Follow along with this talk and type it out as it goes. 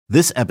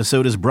This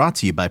episode is brought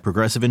to you by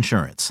Progressive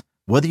Insurance.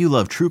 Whether you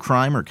love true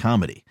crime or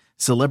comedy,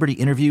 celebrity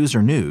interviews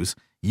or news,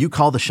 you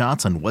call the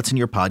shots on what's in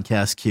your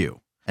podcast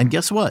queue. And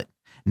guess what?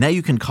 Now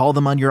you can call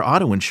them on your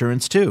auto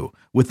insurance too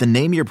with the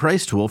Name Your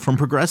Price tool from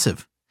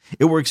Progressive.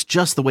 It works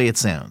just the way it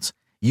sounds.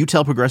 You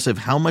tell Progressive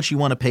how much you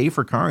want to pay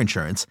for car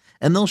insurance,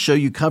 and they'll show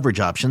you coverage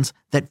options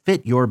that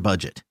fit your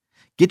budget.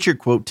 Get your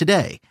quote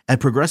today at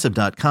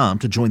Progressive.com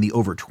to join the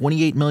over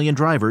 28 million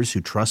drivers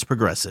who trust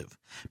Progressive.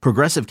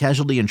 Progressive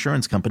Casualty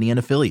Insurance Company and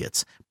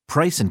Affiliates.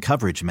 Price and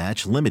coverage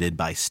match limited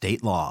by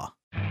state law.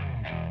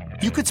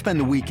 You could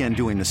spend the weekend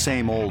doing the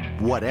same old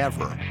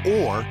whatever,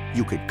 or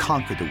you could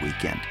conquer the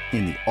weekend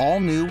in the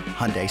all-new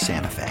Hyundai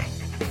Santa Fe.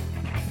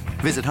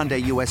 Visit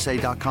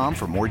HyundaiUSA.com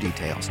for more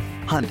details.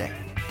 Hyundai,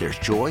 there's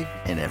joy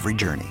in every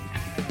journey.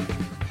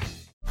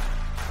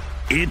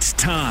 It's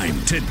time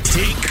to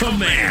take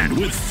command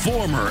with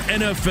former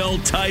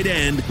NFL tight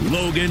end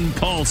Logan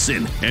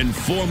Paulsen and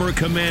former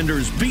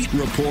Commanders beat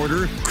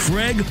reporter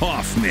Craig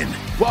Hoffman.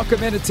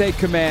 Welcome in to Take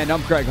Command.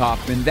 I'm Craig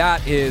Hoffman.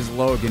 That is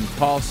Logan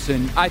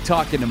Paulsen. I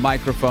talk into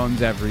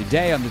microphones every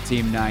day on the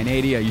Team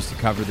 980. I used to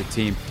cover the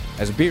team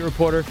as a beat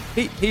reporter.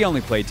 He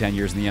only played 10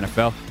 years in the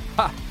NFL.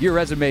 Ha! Your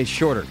resume's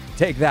shorter.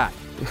 Take that.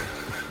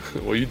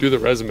 Well, you do the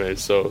resume,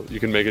 so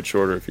you can make it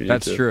shorter if you need to.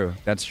 That's true.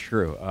 That's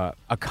true.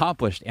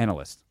 Accomplished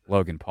analyst,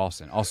 Logan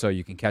Paulsen. Also,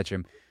 you can catch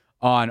him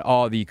on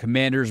all the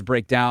Commanders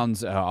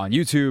breakdowns on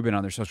YouTube and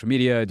on their social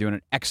media, doing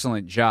an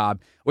excellent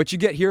job. What you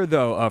get here,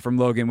 though, from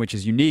Logan, which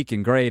is unique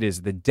and great,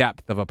 is the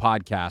depth of a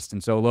podcast.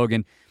 And so,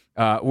 Logan,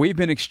 we've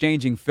been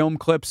exchanging film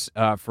clips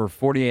for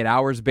 48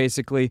 hours,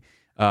 basically.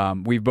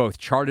 We've both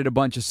charted a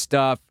bunch of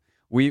stuff.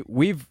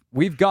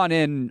 We've gone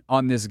in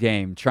on this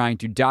game trying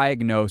to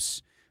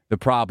diagnose the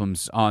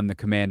problems on the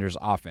Commanders'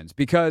 offense.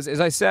 Because, as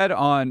I said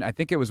I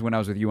think it was when I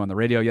was with you on the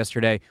radio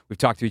yesterday, we've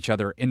talked to each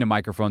other into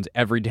microphones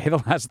every day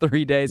the last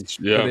 3 days.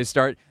 Yeah.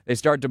 So they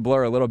start to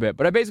blur a little bit.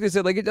 But I basically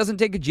said, it doesn't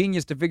take a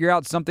genius to figure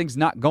out something's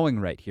not going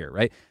right here,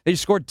 right? They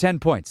just scored 10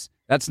 points.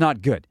 That's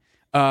not good.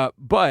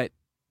 But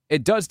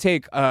it does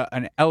take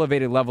an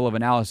elevated level of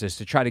analysis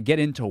to try to get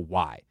into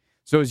why.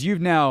 So as you've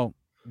now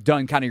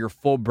done kind of your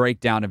full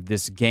breakdown of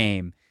this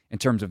game in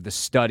terms of the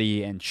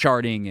study and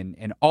charting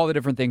and all the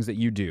different things that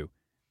you do,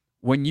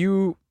 when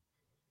you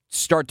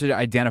start to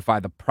identify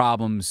the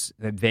problems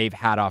that they've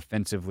had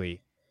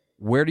offensively,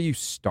 where do you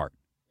start?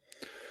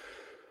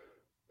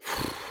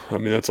 I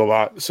mean, that's a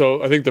lot.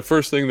 So I think the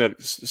first thing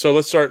so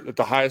let's start at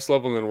the highest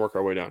level and then work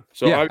our way down.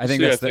 So yeah, I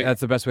think that's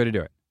the best way to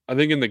do it. I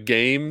think in the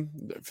game,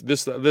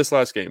 this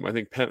last game, I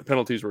think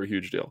penalties were a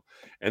huge deal,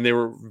 and they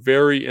were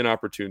very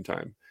inopportune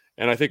time.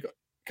 And I think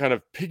kind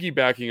of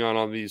piggybacking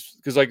on these,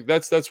 because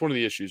that's one of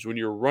the issues when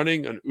you're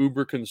running an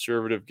uber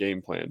conservative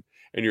game plan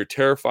and you're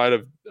terrified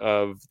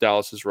of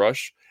Dallas's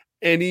rush,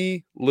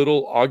 any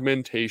little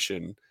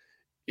augmentation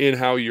in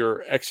how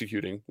you're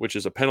executing, which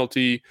is a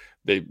penalty.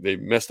 They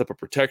messed up a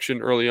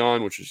protection early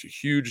on, which is a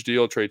huge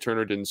deal. Trey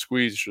Turner didn't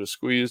squeeze. He should have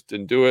squeezed,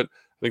 didn't do it.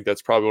 I think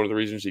that's probably one of the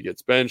reasons he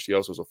gets benched. He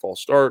also has a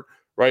false start,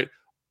 right?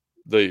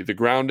 The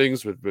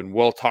groundings have been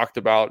well talked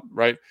about,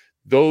 right?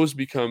 Those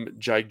become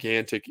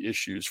gigantic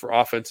issues for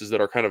offenses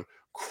that are kind of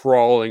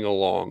crawling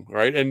along,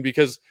 right? And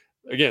because,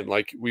 again,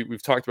 like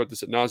we've talked about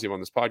this ad nauseum on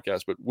this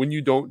podcast, but when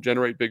you don't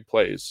generate big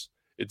plays,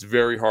 it's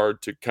very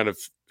hard to kind of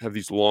have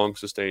these long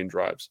sustained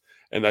drives.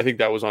 And I think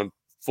that was on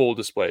full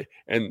display.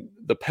 And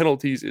the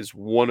penalties is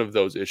one of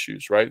those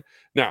issues, right?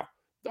 Now,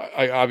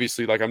 I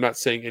obviously, I'm not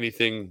saying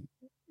anything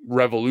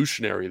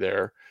revolutionary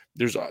there.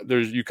 There's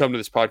you come to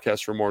this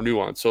podcast for more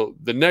nuance. So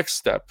the next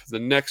step, the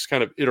next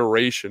kind of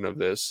iteration of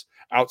this,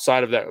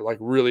 outside of that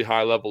really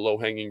high level, low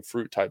hanging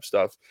fruit type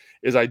stuff,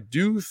 is I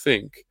do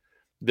think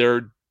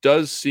there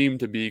does seem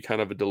to be kind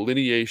of a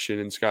delineation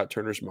in Scott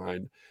Turner's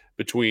mind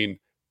between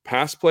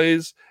pass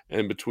plays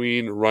and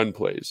between run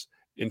plays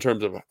in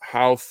terms of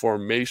how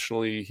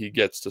formationally he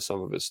gets to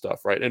some of his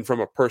stuff, right? And from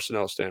a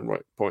personnel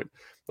standpoint,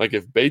 like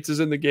if Bates is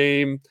in the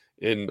game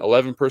in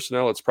 11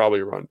 personnel, it's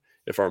probably a run.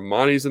 If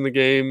Armani's in the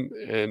game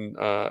in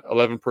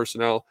 11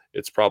 personnel,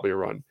 it's probably a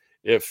run.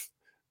 If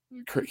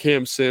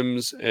Cam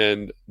Sims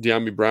and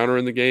De'Ami Brown are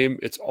in the game,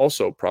 it's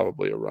also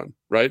probably a run,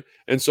 right?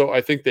 And so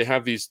I think they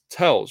have these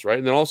tells, right?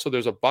 And then also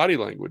there's a body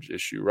language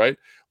issue, right?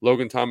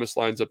 Logan Thomas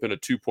lines up in a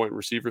 2-point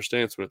receiver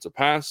stance when it's a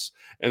pass,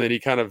 and then he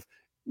kind of,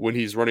 when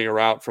he's running a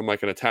route from an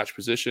attached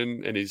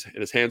position and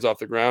his hands off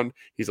the ground,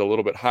 he's a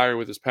little bit higher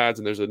with his pads,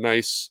 and there's a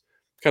nice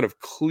kind of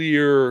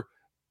clear,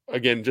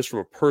 again, just from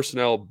a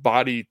personnel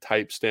body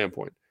type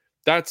standpoint.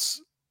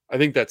 I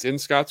think that's in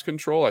Scott's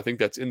control. I think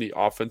that's in the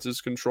offense's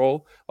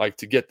control,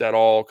 to get that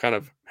all kind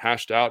of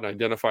hashed out and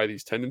identify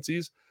these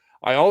tendencies.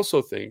 I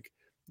also think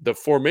the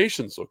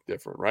formations look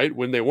different, right?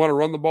 When they want to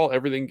run the ball,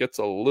 everything gets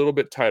a little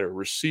bit tighter.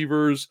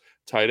 Receivers,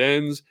 tight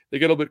ends, they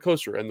get a little bit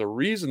closer. And the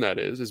reason that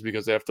is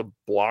because they have to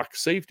block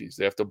safeties.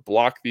 They have to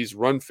block these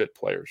run fit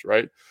players,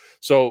 right?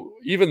 So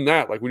even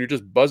that, when you're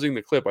just buzzing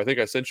the clip, I think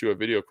I sent you a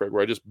video, Craig,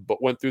 where I just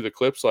went through the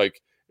clips,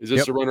 is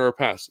this a run or a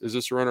pass? Is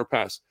this a run or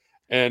pass?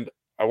 And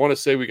I want to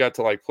say we got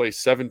to play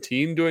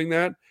 17 doing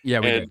that. Yeah,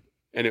 we did.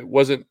 And it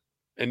wasn't,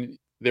 and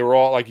they were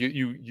all like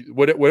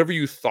whatever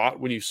you thought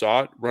when you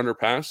saw it, run or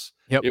pass.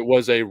 Yep. It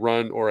was a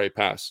run or a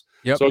pass.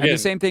 Yep. So again, and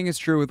the same thing is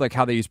true with like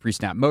how they use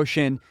pre-snap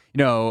motion.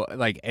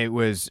 Like it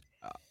was.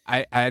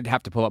 I'd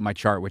have to pull up my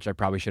chart, which I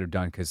probably should have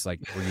done because like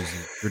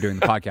we're doing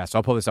the podcast. So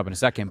I'll pull this up in a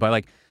second. But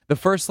like the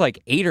first like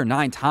 8 or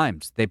 9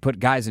 times they put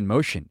guys in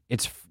motion,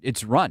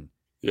 it's run.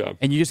 Yeah.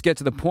 And you just get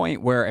to the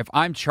point where if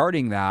I'm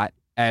charting that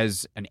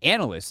as an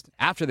analyst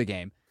after the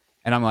game,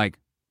 and I'm like,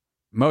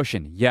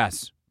 motion,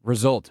 yes,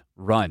 result,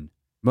 run.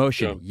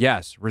 Motion,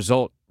 yes,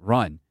 result,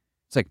 run.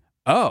 It's like,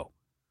 oh,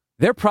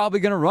 they're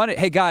probably going to run it.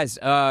 Hey, guys,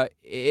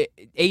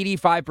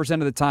 85% of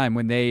the time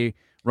when they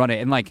run it,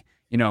 and like,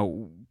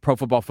 Pro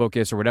Football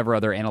Focus or whatever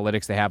other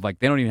analytics they have, like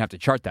they don't even have to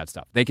chart that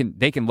stuff. They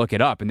can look it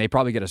up, and they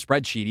probably get a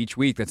spreadsheet each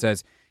week that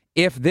says,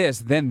 if this,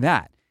 then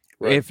that.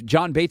 Right. If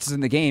John Bates is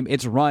in the game,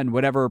 it's run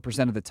whatever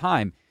percent of the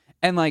time.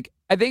 And like,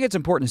 I think it's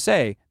important to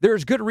say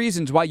there's good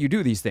reasons why you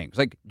do these things.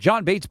 Like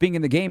John Bates being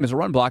in the game as a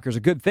run blocker is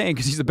a good thing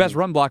because he's the best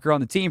run blocker on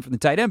the team from the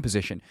tight end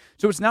position.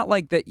 So it's not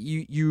like that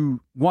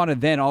you want to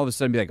then all of a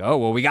sudden be like, oh,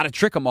 well, we got to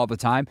trick him all the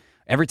time.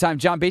 Every time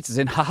John Bates is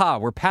in, haha,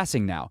 we're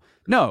passing now.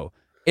 No,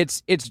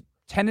 it's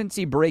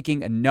tendency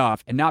breaking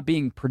enough and not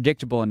being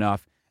predictable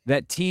enough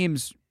that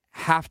teams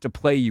have to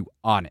play you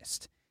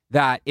honest.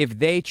 That if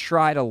they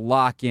try to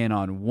lock in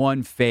on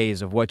one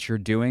phase of what you're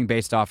doing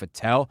based off a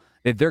tell,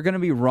 that they're going to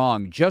be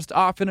wrong just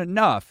often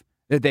enough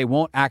that they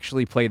won't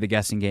actually play the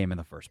guessing game in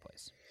the first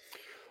place.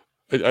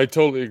 I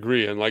totally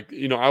agree. And like,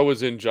 I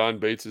was in John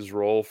Bates's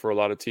role for a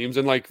lot of teams.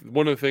 And like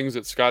one of the things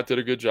that Scott did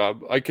a good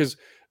job, like, because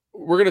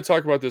we're going to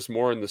talk about this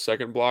more in the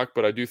second block,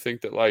 but I do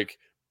think that like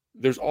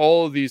there's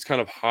all of these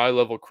kind of high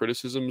level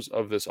criticisms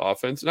of this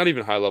offense, not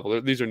even high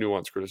level. These are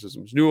nuanced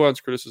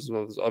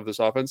criticisms of this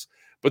offense.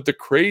 But the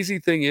crazy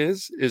thing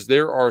is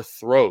there are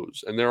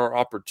throws and there are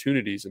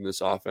opportunities in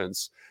this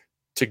offense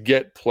to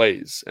get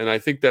plays. And I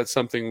think that's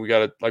something we got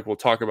to, like, we'll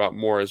talk about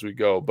more as we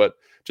go, but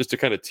just to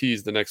kind of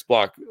tease the next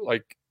block,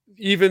 like,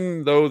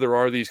 even though there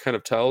are these kind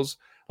of tells,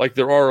 like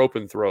there are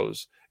open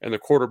throws and the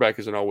quarterback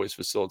isn't always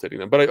facilitating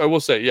them. But I will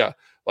say, yeah,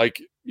 like,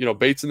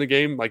 Bates in the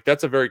game, like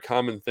that's a very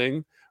common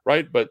thing.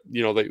 Right. But,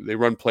 they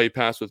run play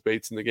pass with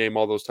Bates in the game,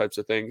 all those types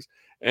of things.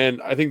 And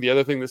I think the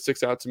other thing that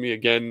sticks out to me,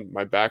 again,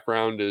 my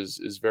background is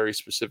very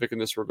specific in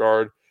this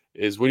regard,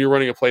 is when you're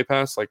running a play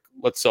pass, like,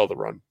 let's sell the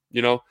run,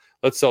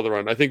 let's sell the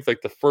run. I think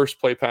like the first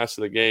play pass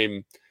of the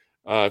game,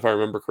 if I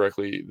remember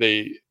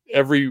correctly,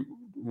 every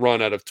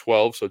run out of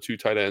 12, so 2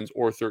 tight ends,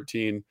 or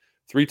 13,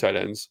 3 tight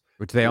ends.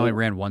 Which they only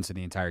ran once in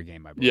the entire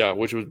game, I believe. Yeah,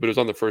 but it was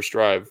on the first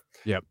drive.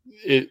 Yep.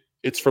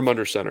 It's from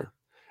under center.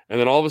 And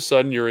then all of a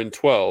sudden you're in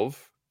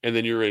 12. And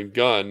then you're in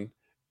gun,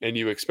 and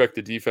you expect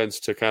the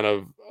defense to kind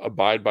of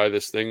abide by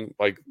this thing,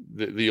 like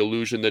the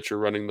illusion that you're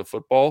running the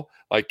football.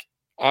 Like,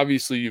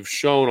 obviously, you've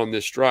shown on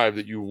this drive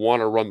that you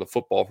want to run the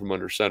football from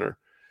under center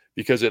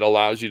because it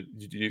allows you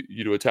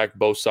to attack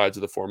both sides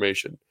of the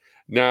formation.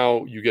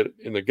 Now you get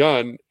in the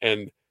gun,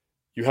 and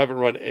you haven't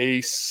run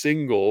a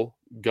single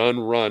gun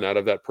run out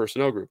of that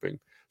personnel grouping.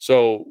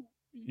 So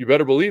you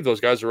better believe those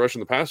guys are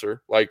rushing the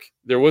passer. Like,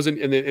 there wasn't,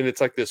 and it's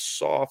like this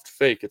soft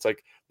fake. It's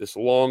like this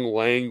long,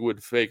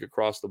 languid fake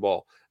across the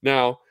ball.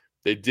 Now,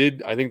 I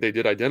think they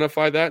did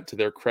identify that to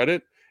their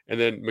credit. And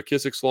then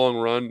McKissick's long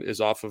run is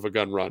off of a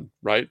gun run,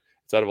 right?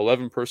 It's out of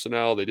 11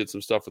 personnel. They did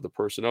some stuff with the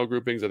personnel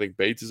groupings. I think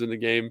Bates is in the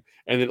game,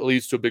 and it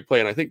leads to a big play.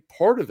 And I think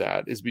part of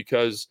that is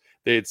because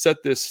they had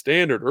set this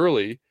standard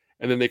early,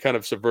 and then they kind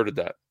of subverted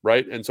that,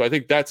 right? And so I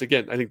think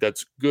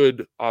that's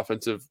good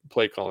offensive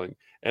play calling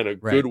and a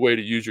good way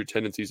to use your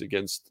tendencies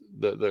against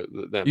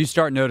them. You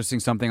start noticing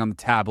something on the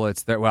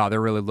tablets that, wow, they're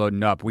really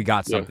loading up. We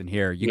got something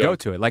here. You go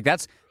to it. Like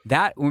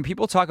that. When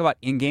people talk about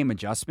in-game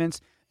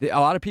adjustments, a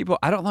lot of people,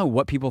 I don't know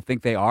what people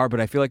think they are,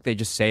 but I feel like they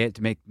just say it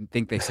to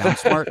think they sound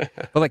smart.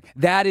 But like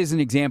that is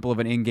an example of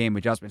an in-game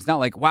adjustment. It's not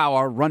like, wow,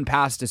 our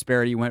run-pass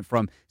disparity went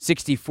from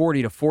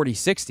 60-40 to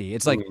 40-60.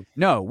 It's like,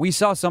 no, we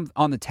saw some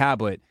on the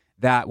tablet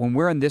that when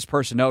we're in this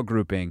personnel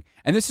grouping,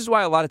 and this is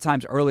why a lot of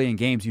times early in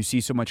games you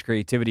see so much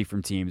creativity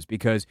from teams,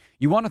 because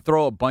you want to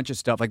throw a bunch of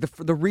stuff. Like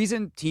the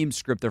reason teams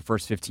script their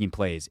first 15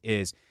 plays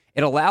is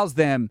it allows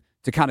them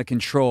to kind of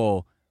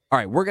control, all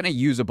right, we're going to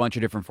use a bunch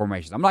of different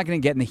formations. I'm not going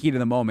to get in the heat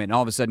of the moment and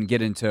all of a sudden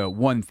get into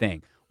one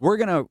thing. We're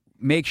going to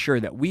make sure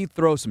that we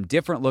throw some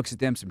different looks at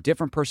them, some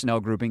different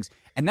personnel groupings,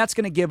 and that's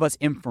going to give us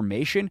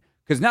information,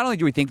 because not only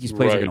do we think these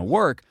plays are going to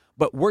work,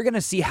 but we're going to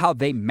see how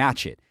they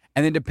match it.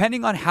 And then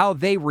depending on how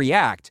they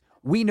react,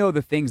 we know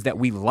the things that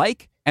we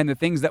like and the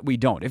things that we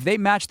don't. If they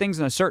match things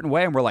in a certain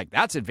way and we're like,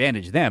 that's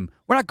advantage them,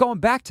 we're not going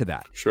back to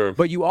that. Sure.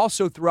 But you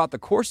also, throughout the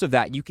course of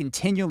that, you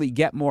continually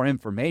get more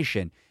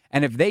information.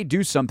 And if they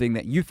do something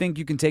that you think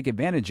you can take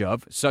advantage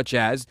of, such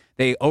as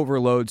they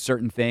overload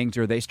certain things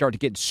or they start to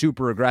get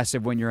super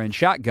aggressive when you're in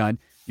shotgun,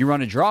 you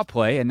run a draw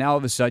play, and now all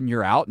of a sudden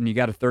you're out and you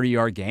got a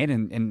 30-yard gain,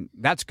 and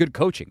that's good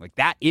coaching. Like,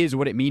 that is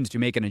what it means to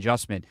make an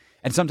adjustment.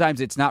 And sometimes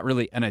it's not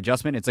really an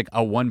adjustment. It's like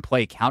a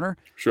one-play counter.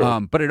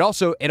 Sure. But it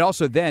also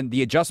then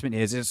the adjustment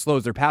is it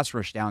slows their pass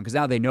rush down, because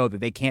now they know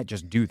that they can't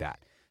just do that.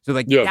 So,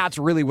 that's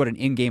really what an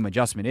in-game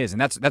adjustment is, and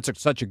that's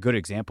such a good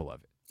example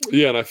of it.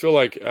 Yeah, and I feel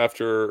like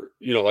after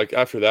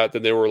that,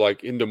 then they were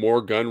like into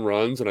more gun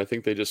runs, and I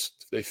think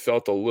they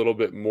felt a little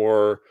bit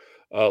more,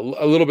 a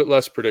little bit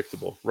less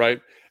predictable,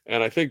 right?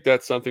 And I think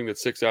that's something that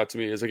sticks out to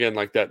me is again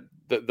like that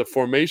the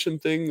formation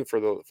thing for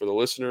the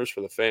listeners,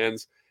 for the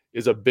fans,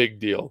 is a big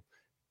deal.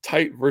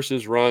 Tight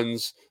versus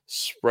runs,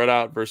 spread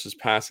out versus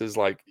passes.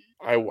 Like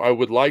I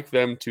would like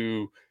them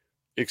to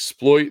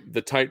exploit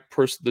the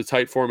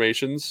tight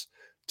formations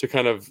to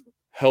kind of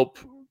help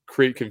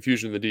create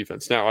confusion in the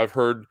defense. Now, I've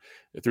heard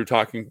through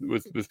talking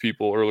with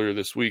people earlier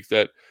this week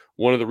that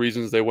one of the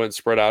reasons they went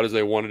spread out is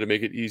they wanted to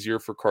make it easier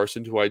for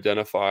Carson to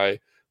identify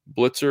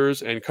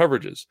blitzers and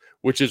coverages,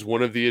 which is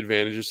one of the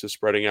advantages to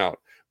spreading out.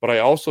 But I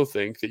also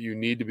think that you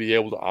need to be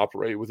able to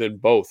operate within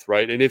both,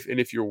 right? And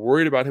if you're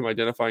worried about him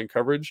identifying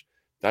coverage,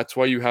 that's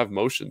why you have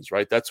motions,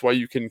 right? That's why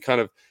you can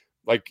kind of,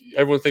 like,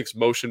 everyone thinks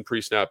motion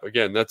pre-snap.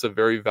 Again, that's a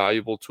very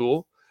valuable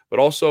tool, but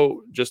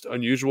also just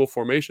unusual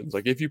formations.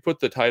 Like if you put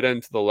the tight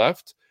end to the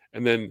left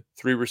and then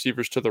 3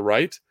 receivers to the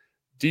right,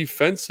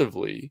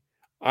 defensively,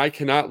 I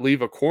cannot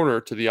leave a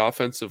corner to the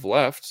offensive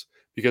left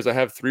because I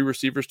have 3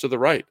 receivers to the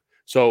right.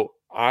 So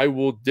I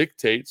will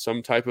dictate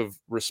some type of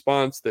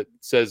response that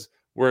says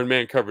we're in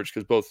man coverage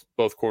because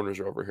both corners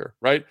are over here,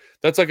 right?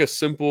 That's like a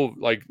simple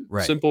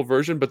simple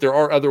version, but there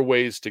are other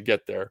ways to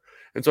get there.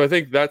 And so I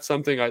think that's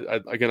something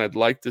I'd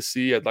like to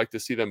see. I'd like to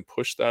see them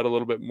push that a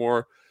little bit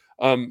more.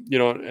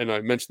 And I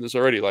mentioned this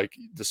already, like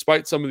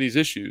despite some of these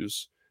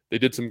issues, they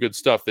did some good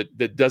stuff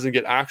that doesn't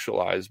get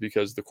actualized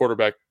because the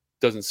quarterback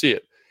doesn't see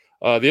it.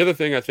 The other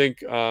thing I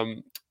think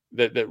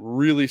that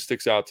really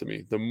sticks out to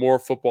me, the more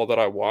football that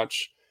I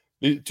watch,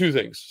 2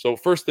 things. So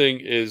first thing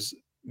is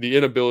the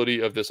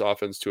inability of this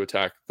offense to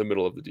attack the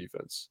middle of the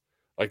defense.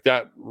 Like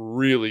that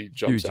really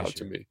jumps out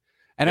to me.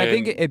 And I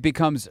think it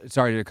becomes,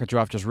 sorry to cut you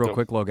off just real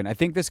quick, Logan. I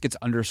think this gets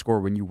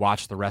underscored when you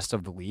watch the rest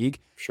of the league.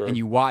 Sure. And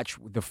you watch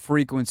the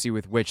frequency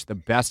with which the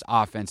best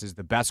offenses,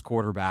 the best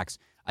quarterbacks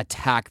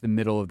attack the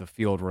middle of the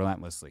field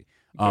relentlessly.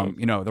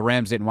 The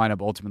Rams didn't wind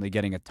up ultimately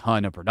getting a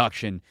ton of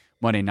production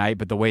Monday night,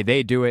 but the way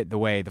they do it, the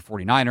way the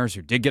 49ers,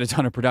 who did get a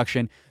ton of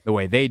production, the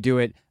way they do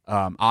it,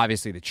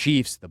 obviously the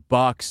Chiefs, the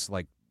Bucks,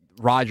 like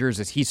Rodgers,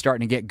 as he's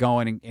starting to get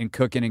going and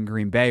cooking in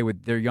Green Bay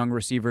with their young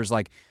receivers,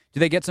 like, do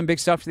they get some big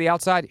stuff to the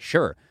outside?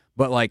 Sure.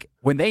 But, like,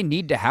 when they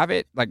need to have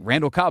it, like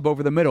Randall Cobb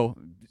over the middle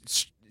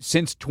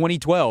since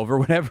 2012 or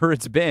whatever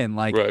it's been,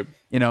 like, right.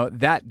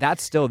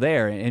 That's still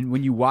there. And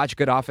when you watch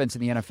good offense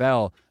in the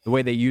NFL, the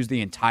way they use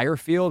the entire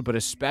field, but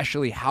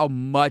especially how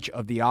much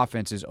of the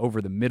offense is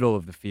over the middle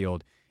of the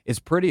field, is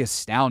pretty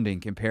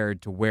astounding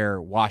compared to where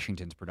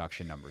Washington's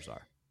production numbers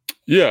are.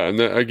 Yeah, and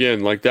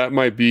again, like that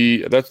might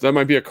be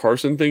a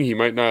Carson thing. He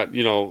might not,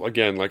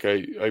 again, like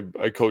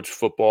I coach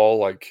football,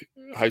 like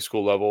high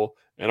school level,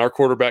 and our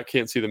quarterback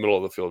can't see the middle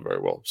of the field very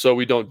well. So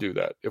we don't do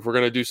that. If we're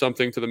going to do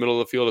something to the middle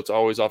of the field, it's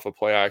always off a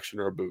play action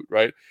or a boot,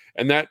 right?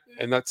 And that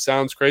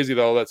sounds crazy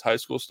though, that's high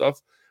school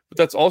stuff, but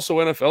that's also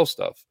NFL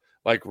stuff.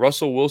 Like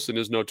Russell Wilson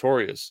is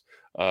notorious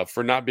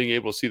for not being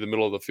able to see the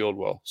middle of the field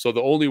well. So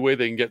the only way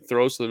they can get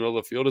throws to the middle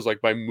of the field is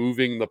like by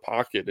moving the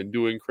pocket and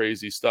doing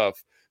crazy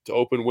stuff to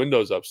open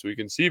windows up so we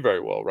can see very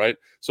well, right?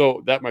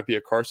 So that might be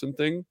a Carson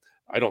thing.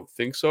 I don't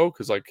think so,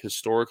 because like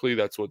historically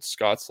that's what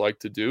Scott's like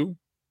to do.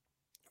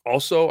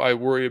 Also, I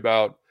worry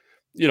about,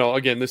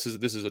 again, this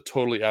is a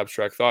totally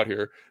abstract thought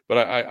here,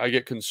 but I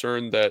get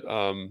concerned that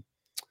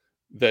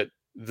that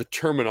the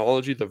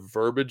terminology, the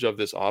verbiage of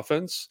this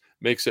offense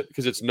makes it,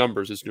 because it's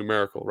numbers, it's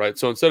numerical, right?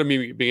 So instead of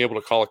me being able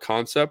to call a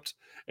concept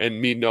and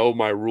me know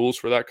my rules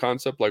for that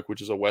concept, like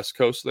which is a West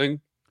Coast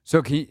thing.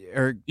 So can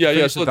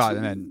you, so thought,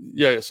 and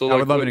then so I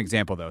would love an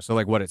example though. So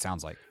like what it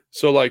sounds like.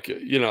 So like,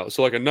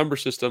 so like a number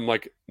system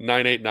like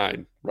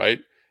 989, right?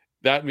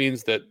 That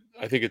means that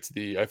I think it's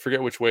I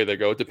forget which way they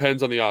go. It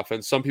depends on the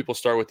offense. Some people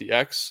start with the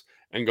X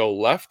and go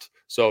left.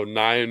 So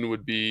 9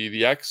 would be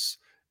the X,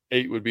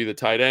 8 would be the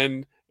tight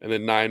end, and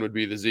then 9 would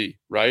be the Z,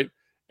 right?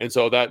 And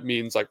so that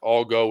means like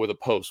all go with a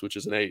post, which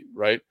is an 8,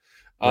 right?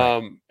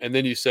 And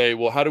then you say,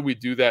 well, how do we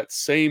do that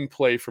same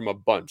play from a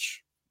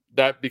bunch?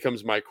 That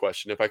becomes my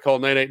question. If I call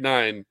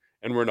 989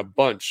 and we're in a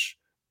bunch,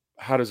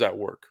 how does that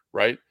work,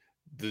 right?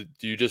 Do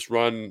you just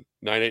run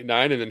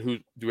 989 and then who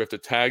do we have to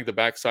tag the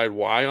backside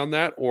Y on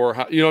that, or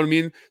how, you know what I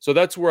mean? So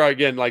that's where I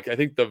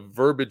think the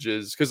verbiage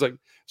is, because like,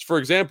 for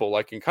example,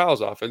 like in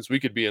Kyle's offense, we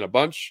could be in a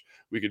bunch,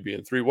 we could be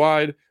in 3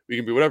 wide, we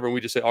can be whatever, and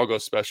we just say I'll go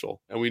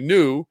special, and we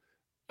knew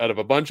out of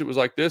a bunch it was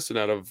like this, and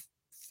out of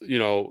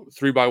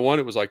 3 by 1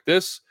 it was like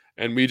this,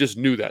 and we just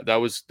knew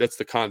that's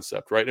the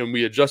concept, right? And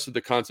we adjusted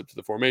the concept to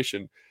the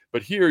formation.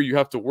 But here you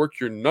have to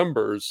work your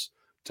numbers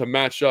to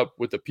match up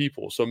with the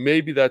people. So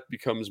maybe that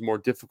becomes more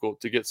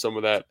difficult to get some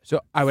of that.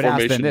 So I would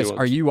ask them this: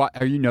 nuance.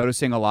 Are you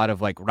noticing a lot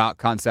of like route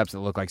concepts that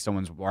look like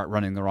someone's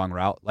running the wrong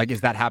route? Like, is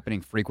that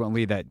happening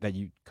frequently that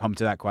you come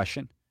to that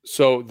question?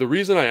 So the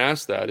reason I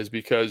ask that is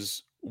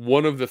because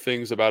one of the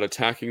things about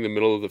attacking the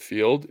middle of the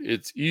field,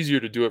 it's easier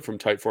to do it from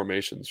tight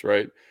formations,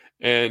 right?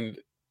 And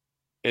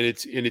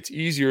it's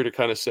easier to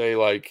kind of say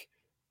like,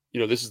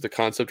 this is the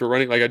concept we're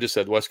running. Like I just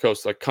said, West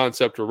Coast, like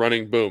concept we're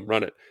running, boom,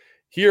 run it.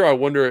 Here, I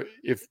wonder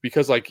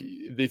because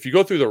if you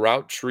go through the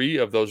route tree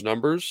of those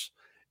numbers,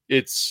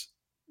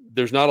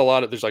 there's not a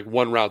lot of, there's like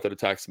one route that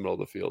attacks the middle of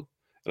the field.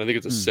 And I think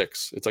it's a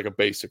 6. It's like a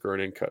basic or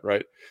an in cut,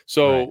 right?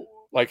 So Right.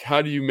 like,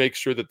 how do you make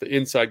sure that the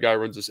inside guy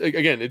runs this?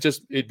 Again,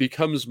 it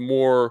becomes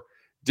more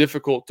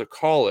difficult to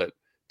call it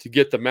to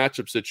get the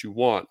matchups that you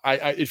want.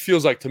 It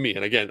feels like to me,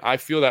 and again, I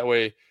feel that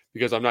way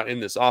because I'm not in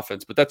this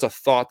offense, but that's a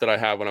thought that I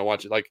have when I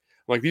watch it. Like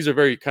these are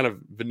very kind of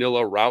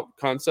vanilla route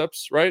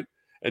concepts, right?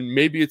 And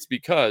maybe it's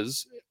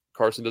because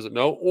Carson doesn't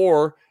know,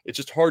 or it's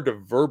just hard to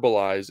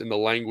verbalize in the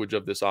language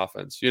of this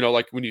offense.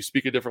 Like when you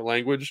speak a different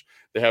language,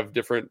 they have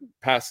different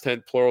past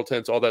tense, plural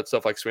tense, all that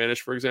stuff, like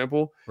Spanish, for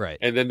example. Right.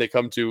 And then they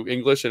come to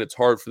English and it's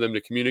hard for them to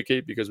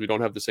communicate because we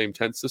don't have the same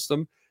tense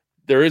system.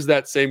 There is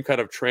that same kind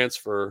of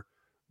transfer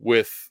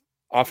with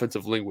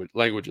offensive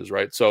languages,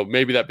 right? So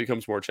maybe that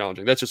becomes more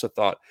challenging. That's just a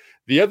thought.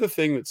 The other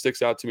thing that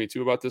sticks out to me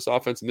too about this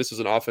offense, and this is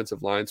an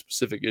offensive line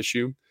specific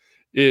issue,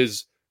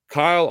 is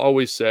Kyle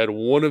always said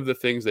one of the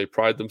things they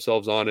pride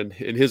themselves on in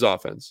his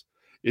offense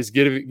is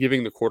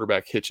giving the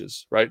quarterback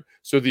hitches, right?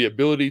 So the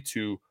ability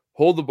to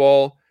hold the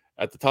ball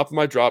at the top of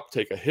my drop,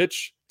 take a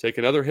hitch, take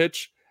another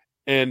hitch.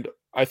 And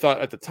I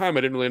thought at the time,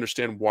 I didn't really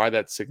understand why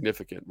that's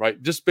significant,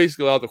 right? Just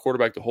basically allow the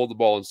quarterback to hold the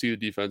ball and see the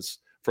defense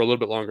for a little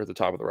bit longer at the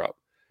top of the route.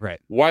 Right.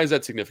 Why is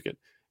that significant?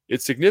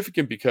 It's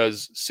significant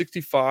because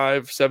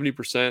 65,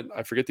 70%,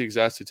 I forget the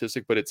exact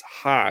statistic, but it's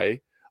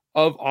high,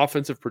 of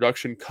offensive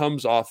production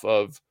comes off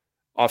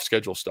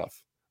schedule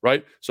stuff,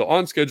 right? So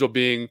on schedule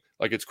being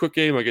like it's quick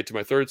game, I get to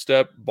my third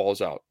step,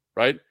 ball's out,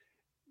 right?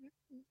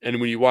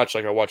 And when you watch,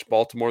 like I watched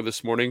Baltimore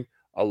this morning,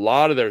 a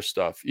lot of their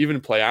stuff, even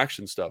play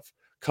action stuff,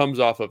 comes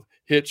off of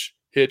hitch,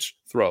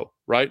 throw,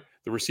 right?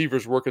 The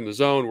receivers work in the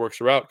zone, works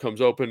her out,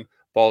 comes open,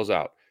 ball's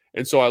out.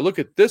 And so I look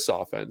at this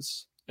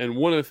offense, and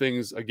one of the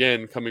things,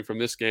 again, coming from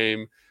this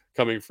game,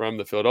 coming from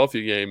the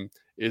Philadelphia game,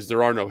 is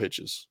there are no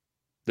hitches.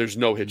 There's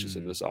no hitches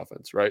in this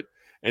offense, right?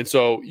 And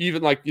so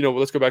even like,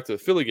 let's go back to the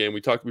Philly game.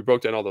 We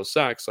broke down all those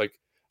sacks. Like,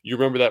 you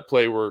remember that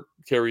play where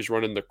Carey's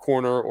running the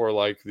corner, or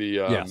like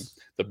the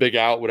big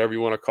out, whatever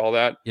you want to call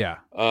that. Yeah.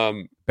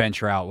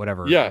 Bench route,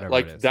 whatever. Yeah. Whatever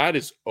like that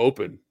is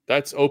open.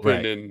 That's open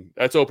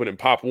Right. in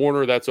Pop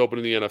Warner. That's open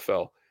in the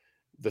NFL.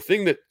 The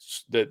thing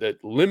that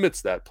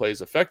limits that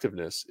play's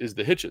effectiveness is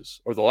the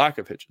hitches, or the lack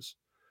of hitches,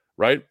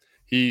 right?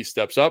 He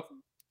steps up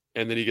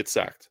and then he gets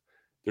sacked.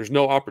 There's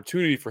no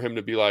opportunity for him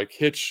to be like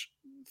hitch,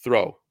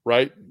 throw,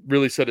 right?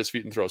 Really set his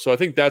feet and throw. So I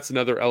think that's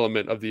another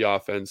element of the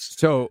offense.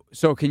 So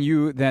can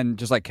you then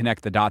just like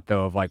connect the dot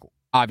though of like,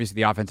 obviously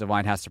the offensive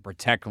line has to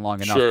protect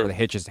long enough Sure. for the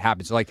hitches to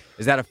happen. So like,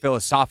 is that a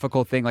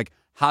philosophical thing? Like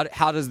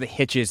how does the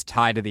hitches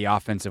tie to the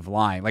offensive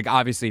line? Like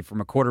obviously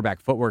from a quarterback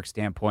footwork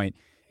standpoint,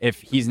 if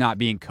he's not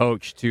being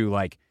coached to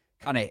like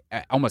kind of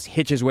almost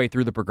hitch his way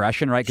through the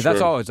progression, right? Because that's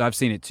Sure. always, I've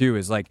seen it too,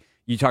 is like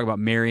you talk about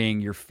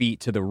marrying your feet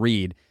to the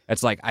read.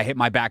 It's like I hit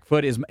my back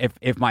foot, is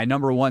if my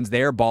number one's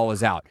there, ball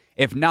is out.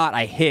 If not,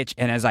 I hitch,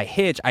 and as I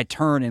hitch, I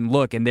turn and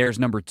look, and there's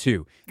number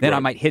 2. Then I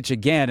might hitch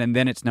again, and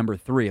then it's number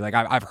 3. Like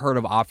I've heard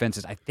of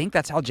offenses. I think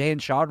that's how Jay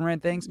and Sean ran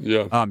things.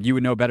 Yeah. You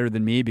would know better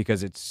than me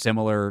because it's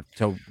similar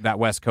to that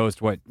West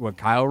Coast what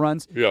Kyle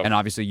runs. Yeah. And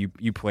obviously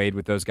you played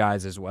with those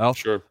guys as well.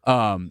 Sure.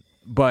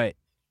 But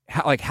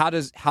how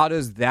does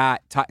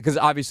that tie? Because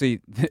obviously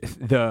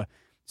the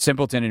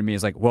simpleton in me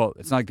is like, well,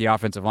 it's not like the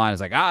offensive line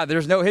is like,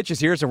 there's no hitches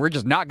here, so we're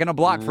just not going to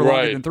block for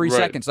longer than 3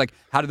 seconds. Like,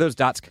 how do those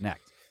dots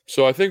connect?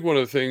 So I think one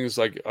of the things,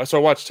 so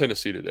I watched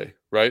Tennessee today,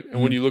 right?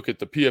 And when you look at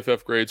the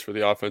PFF grades for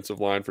the offensive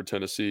line for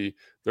Tennessee,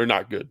 they're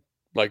not good.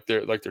 Like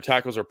their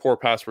tackles are poor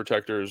pass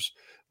protectors.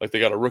 Like they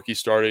got a rookie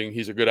starting.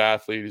 He's a good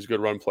athlete. He's a good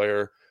run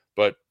player,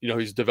 but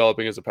he's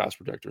developing as a pass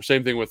protector.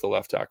 Same thing with the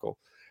left tackle.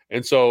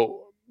 And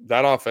so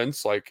that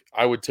offense, like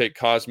I would take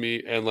Cosme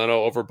and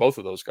Leno over both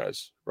of those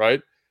guys,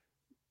 right?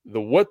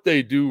 What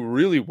they do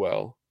really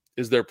well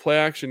is their play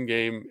action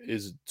game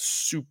is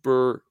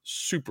super,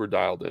 super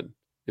dialed in.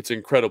 It's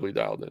incredibly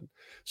dialed in.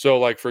 So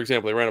like, for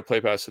example, they ran a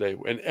play pass today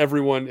and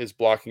everyone is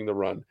blocking the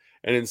run.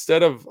 And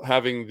instead of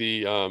having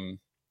having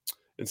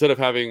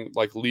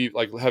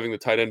the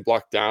tight end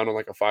block down on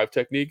like a 5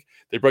 technique,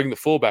 they bring the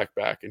fullback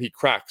back and he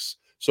cracks.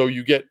 So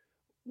you get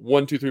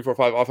 1, 2, 3, 4,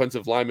 5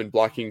 offensive linemen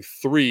blocking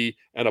 3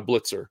 and a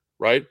blitzer,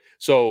 right?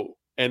 So,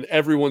 and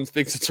everyone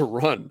thinks it's a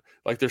run.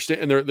 Like they're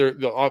kind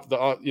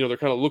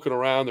of looking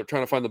around, they're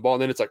trying to find the ball,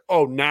 and then it's like,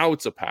 oh, now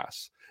it's a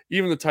pass.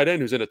 Even the tight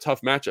end who's in a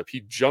tough matchup,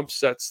 he jump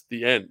sets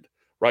the end,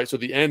 right? So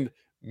the end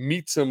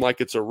meets him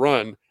like it's a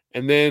run,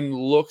 and then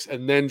looks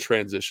and then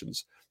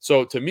transitions.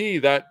 So to me,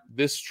 that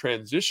this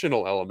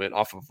transitional element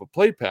off of a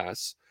play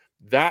pass,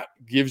 that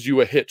gives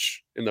you a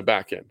hitch in the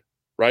back end,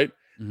 right?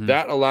 Mm-hmm.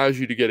 That allows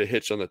you to get a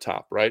hitch on the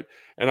top, right?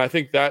 And I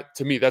think that,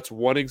 to me, that's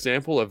one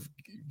example of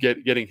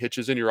getting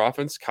hitches in your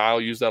offense. Kyle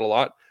used that a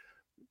lot.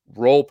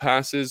 Roll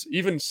passes,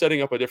 even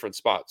setting up a different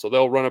spot. So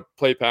they'll run a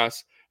play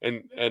pass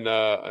and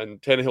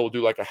Tannehill will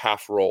do like a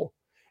half roll.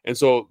 And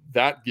so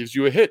that gives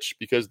you a hitch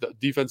because the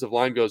defensive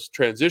line goes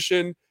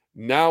transition.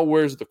 Now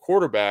where's the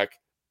quarterback?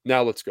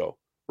 Now let's go,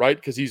 right?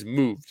 Because he's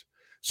moved.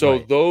 So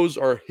Right. those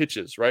are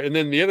hitches, right? And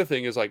then the other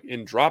thing is like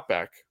in drop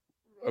back,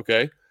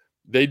 okay,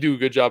 they do a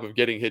good job of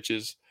getting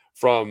hitches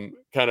from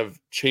kind of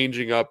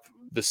changing up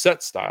the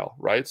set style,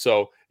 right?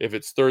 So if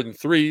it's 3rd and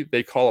 3,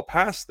 they call a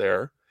pass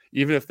there.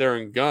 Even if they're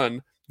in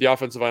gun, the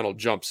offensive line will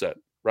jump set,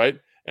 right?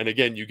 And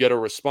again, you get a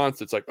response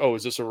that's like, oh,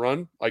 is this a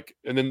run? Like,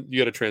 and then you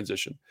get a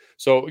transition.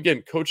 So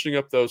again, coaching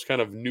up those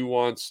kind of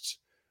nuanced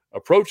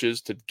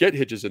approaches to get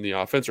hitches in the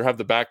offense or have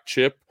the back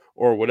chip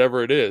or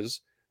whatever it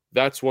is,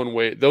 that's one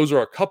way. Those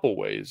are a couple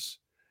ways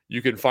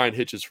you can find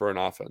hitches for an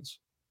offense.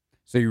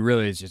 So you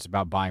really, it's just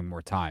about buying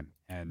more time.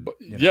 And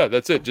yeah,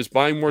 that's it. Just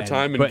buying more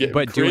time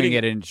but doing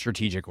it in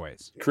strategic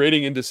ways,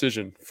 creating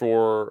indecision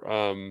for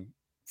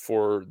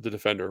the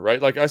defender,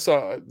 right? Like I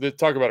saw they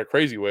talk about a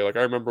crazy way. Like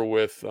I remember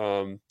with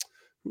who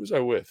was I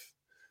with?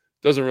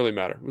 Doesn't really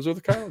matter. Was it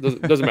with Kyle?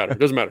 Doesn't matter.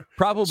 Doesn't matter.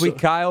 Probably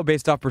Kyle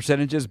based off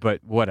percentages,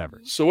 but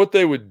whatever. So what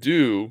they would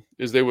do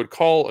is they would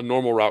call a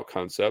normal route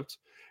concept,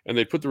 and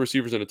they put the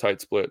receivers in a tight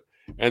split.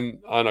 And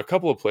on a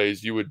couple of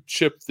plays, you would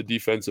chip the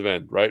defensive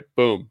end, right?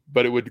 Boom.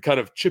 But it would kind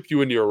of chip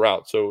you into your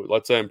route. So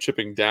let's say I'm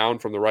chipping down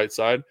from the right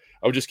side.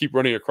 I would just keep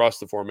running across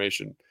the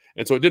formation.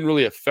 And so it didn't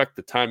really affect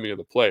the timing of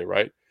the play,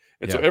 right?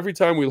 And so every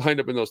time we lined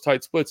up in those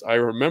tight splits, I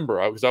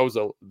remember, because I was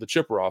the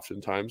chipper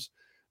oftentimes,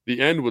 the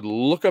end would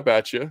look up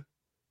at you,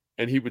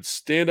 and he would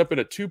stand up in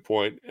a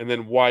 2-point and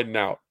then widen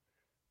out.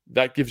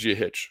 That gives you a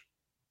hitch.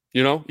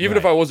 You know, even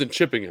if I wasn't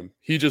chipping him,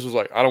 he just was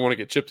like, I don't want to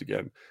get chipped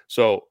again.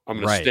 So I'm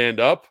going to stand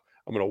up.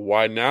 I'm going to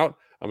widen out.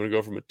 I'm going to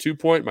go from a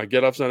 2-point. My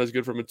get-off's not as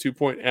good from a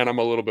 2-point, and I'm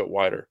a little bit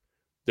wider.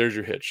 There's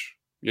your hitch.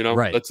 You know,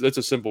 that's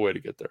a simple way to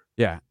get there.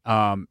 Yeah.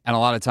 And a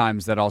lot of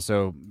times that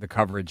also the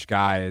coverage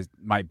guy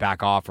might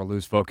back off or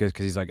lose focus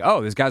because he's like,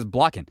 oh, this guy's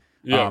blocking.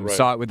 Yeah,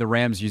 Saw it with the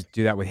Rams. You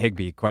do that with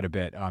Higbee quite a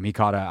bit. He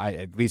caught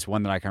at least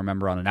one that I can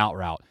remember on an out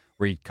route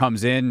where he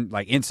comes in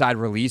like inside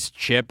release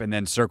chip and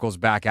then circles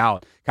back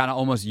out. Kind of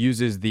almost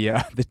uses the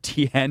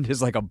T end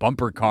as like a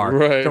bumper car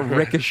to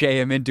ricochet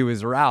him into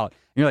his route.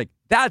 And you're like,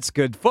 that's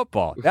good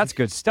football. That's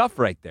good stuff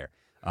right there.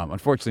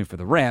 Unfortunately for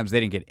the Rams, they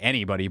didn't get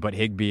anybody but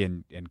Higbee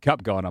and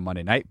Kupp going on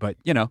Monday night. But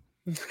you know,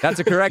 that's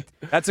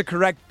a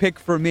correct pick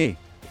for me.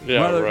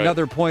 Yeah,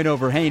 another point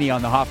over Haney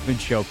on the Hoffman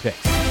Show pick.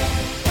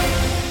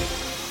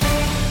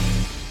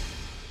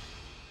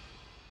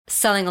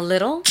 Selling a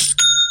little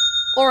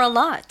or a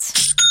lot?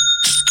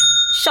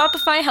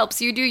 Shopify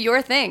helps you do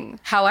your thing,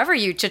 however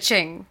you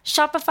cha-ching.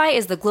 Shopify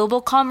is the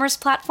global commerce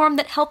platform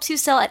that helps you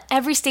sell at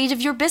every stage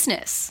of your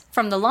business.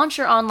 From the launch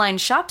your online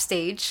shop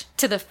stage,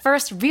 to the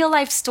first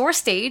real-life store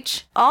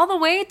stage, all the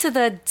way to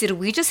the did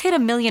we just hit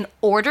 1 million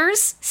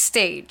orders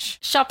stage.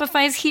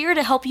 Shopify's here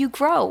to help you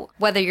grow.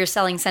 Whether you're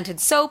selling scented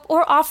soap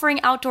or offering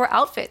outdoor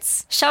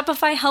outfits,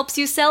 Shopify helps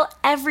you sell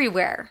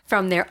everywhere.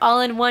 From their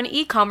all-in-one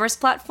e-commerce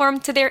platform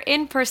to their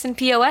in-person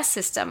POS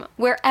system.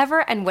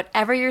 Wherever and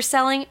whatever you're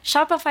selling,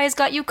 Shopify's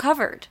got you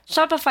covered.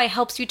 Shopify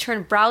helps you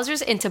turn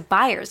browsers into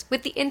buyers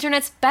with the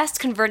internet's best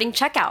converting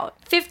checkout.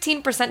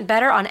 15%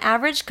 better on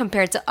average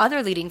compared to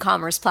other leading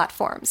commerce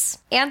platforms.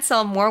 And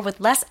sell more with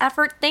less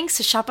effort thanks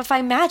to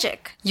Shopify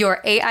Magic, your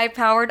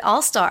AI-powered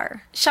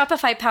all-star.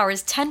 Shopify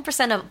powers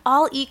 10% of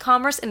all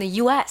e-commerce in the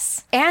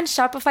U.S. And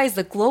Shopify is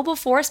the global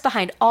force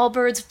behind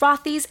Allbirds,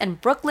 Rothy's, and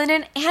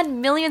Brooklinen,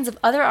 and millions of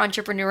other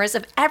entrepreneurs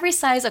of every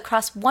size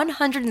across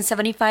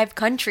 175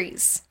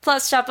 countries.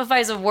 Plus,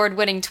 Shopify's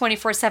award-winning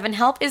 24/7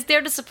 help is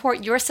there to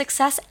support your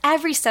success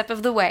every step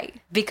of the way.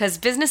 Because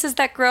businesses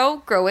that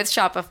grow with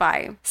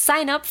Shopify.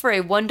 Sign up for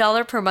a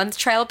 $1 per month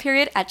trial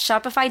period at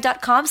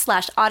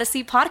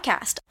shopify.com/Odyssey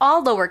Podcast,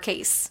 all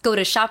lowercase. Go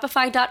to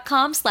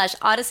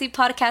shopify.com/Odyssey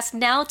Podcast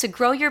now to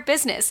grow your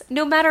business,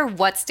 no matter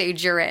what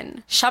stage you're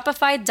in.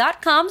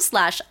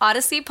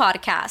 Shopify.com/Odyssey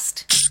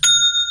Podcast.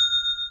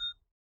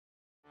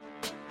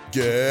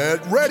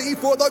 Get ready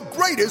for the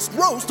greatest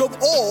roast of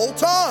all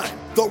time,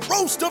 the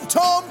Roast of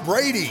Tom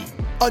Brady,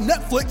 a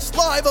Netflix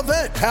live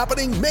event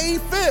happening May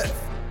 5th.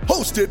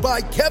 Hosted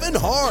by Kevin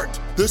Hart,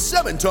 the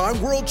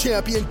 7-time world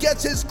champion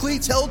gets his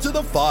cleats held to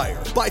the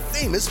fire by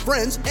famous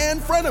friends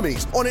and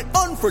frenemies on an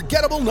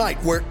unforgettable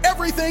night where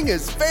everything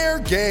is fair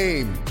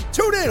game.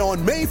 Tune in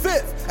on May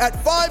 5th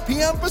at 5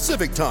 p.m.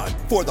 Pacific time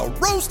for the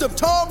Roast of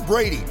Tom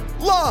Brady,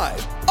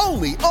 live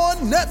only on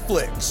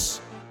Netflix.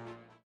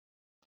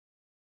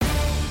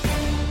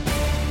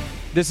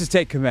 This is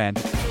Take Command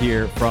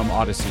here from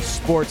Odyssey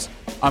Sports.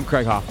 I'm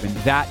Craig Hoffman.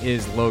 That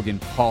is Logan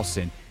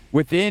Paulson.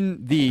 Within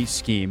the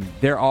scheme,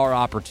 there are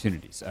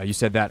opportunities. You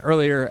said that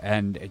earlier,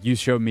 and you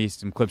showed me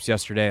some clips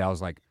yesterday. I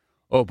was like,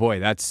 oh boy,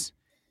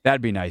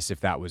 that'd be nice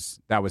if that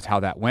was how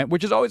that went,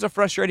 which is always a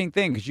frustrating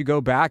thing because you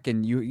go back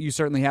and you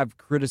certainly have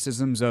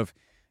criticisms of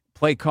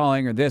play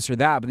calling or this or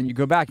that, but then you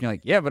go back and you're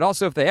like, yeah, but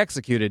also if they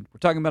executed, we're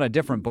talking about a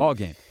different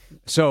ballgame.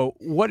 So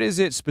what is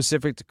it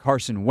specific to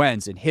Carson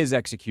Wentz and his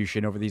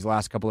execution over these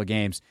last couple of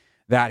games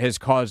that has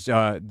caused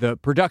the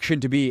production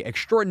to be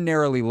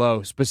extraordinarily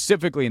low,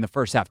 specifically in the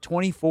first half?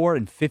 24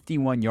 and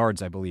 51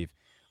 yards, I believe,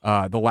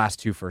 the last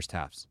two first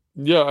halves.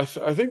 Yeah,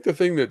 I think the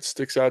thing that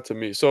sticks out to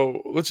me.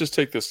 So let's just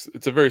take this.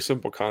 It's a very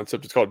simple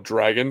concept. It's called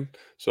dragging.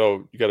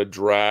 So you got a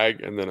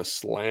drag and then a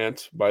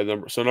slant by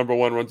number. So number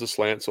one runs a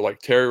slant. So like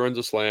Terry runs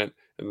a slant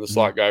and the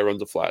slot guy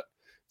runs a flat.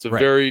 It's a Right.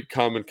 very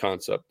common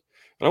concept.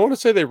 And I want to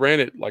say they ran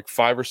it like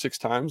 5 or 6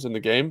 times in the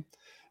game.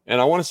 And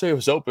I want to say it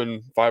was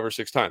open 5 or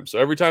 6 times. So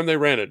every time they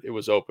ran it, it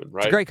was open,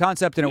 right? It's a great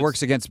concept, and it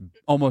works against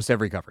almost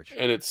every coverage.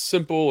 And it's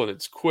simple and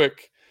it's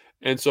quick.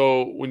 And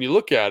so when you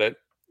look at it,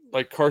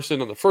 like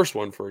Carson on the first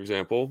one, for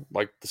example,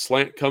 like the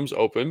slant comes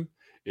open,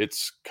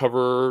 it's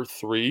cover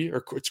 3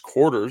 or it's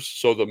quarters.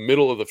 So the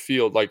middle of the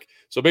field, like,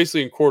 so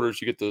basically in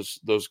quarters, you get those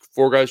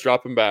 4 guys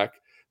dropping back.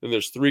 Then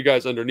there's 3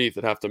 guys underneath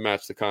that have to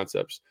match the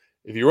concepts.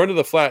 If you run to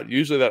the flat,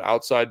 usually that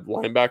outside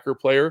linebacker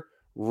player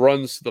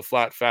runs to the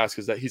flat fast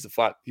because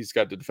he's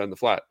got to defend the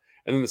flat.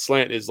 And then the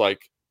slant is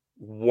like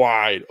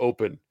wide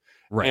open.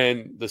 Right.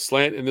 And the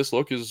slant in this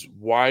look is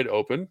wide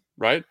open,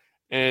 right?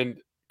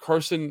 And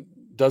Carson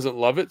doesn't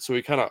love it, so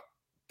he kind of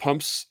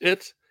pumps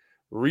it,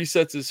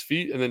 resets his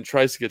feet, and then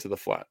tries to get to the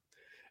flat.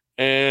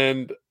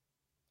 And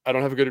I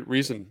don't have a good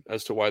reason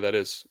as to why that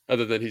is,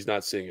 other than he's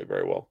not seeing it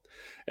very well.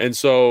 And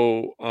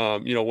so,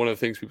 one of the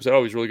things people said,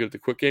 oh, he's really good at the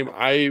quick game.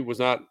 I was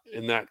not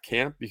in that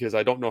camp because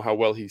I don't know how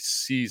well he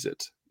sees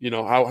it.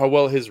 How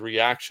well his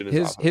reaction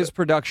is. His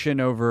production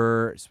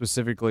over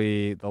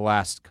specifically the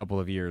last couple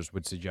of years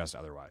would suggest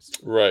otherwise.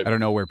 Right. I don't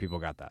know where people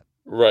got that.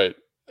 Right.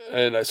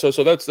 And so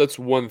that's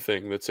one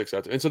thing that sticks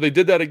out. And so they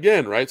did that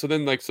again, right? So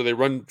then so they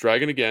run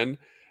dragon again.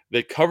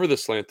 They cover the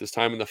slant this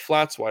time, and the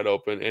flat's wide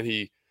open. And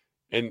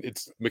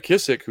it's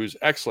McKissick who's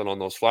excellent on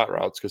those flat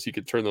routes because he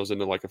could turn those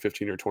into like a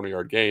 15 or 20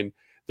 yard gain.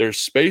 There's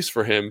space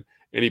for him,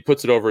 and he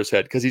puts it over his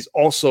head because he's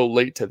also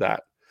late to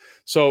that.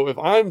 So if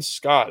I'm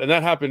Scott, and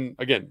that happened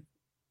again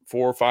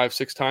 4, 5,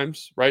 6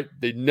 times, right?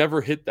 They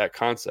never hit that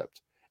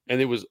concept,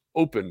 and it was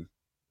open,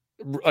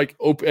 like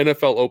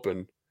NFL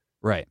open,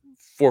 right?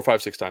 4,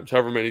 5, 6 times,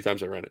 however many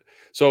times I ran it.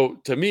 So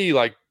to me,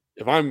 like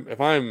if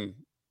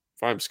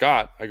I'm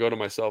Scott, I go to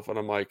myself and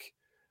I'm like,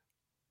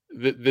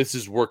 this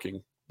is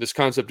working. This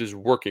concept is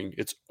working.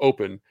 It's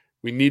open.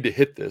 We need to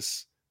hit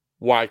this.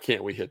 Why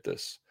can't we hit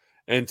this?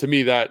 And to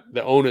me, that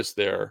the onus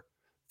there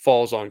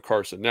falls on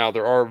Carson. Now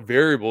there are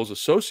variables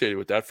associated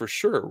with that for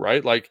sure,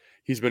 right? Like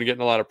he's been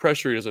getting a lot of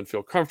pressure. He doesn't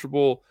feel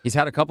comfortable. He's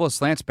had a couple of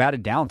slants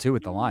batted down too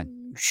at the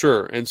line.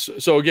 Sure. And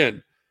so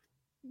again,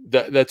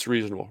 that's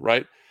reasonable,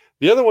 right?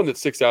 The other one that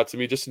sticks out to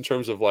me just in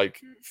terms of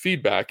like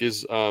feedback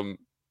is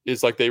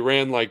like they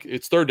ran like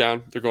it's third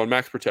down. They're going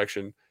max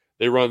protection.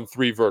 They run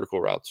 3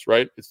 vertical routes,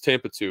 right? It's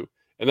Tampa 2.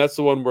 And that's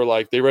the one where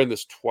like they ran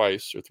this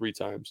twice or 3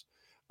 times.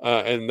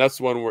 And that's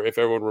the one where, if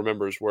everyone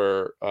remembers,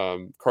 where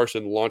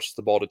Carson launched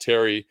the ball to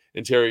Terry,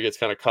 and Terry gets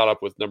kind of caught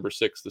up with number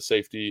 6, the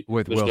safety.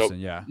 With Wilson,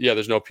 yeah. Yeah,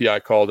 there's no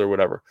PI called or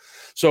whatever.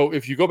 So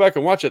if you go back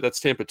and watch it, that's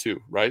Tampa 2,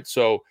 right?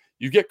 So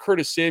you get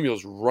Curtis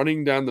Samuels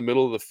running down the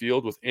middle of the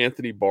field with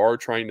Anthony Barr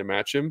trying to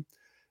match him.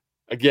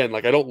 Again,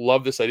 like I don't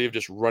love this idea of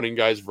just running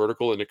guys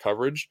vertical into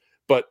coverage.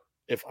 But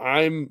if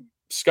I'm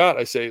Scott,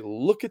 I say,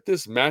 look at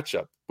this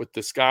matchup with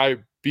this guy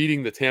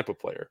beating the Tampa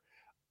player.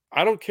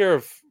 I don't care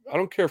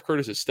if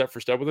Curtis is step for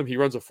step with him. He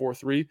runs a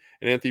 4.3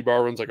 and Anthony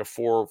Barr runs like a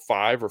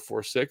 4.5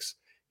 or 4.6.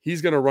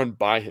 He's going to run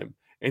by him,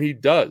 and he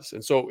does.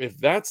 And so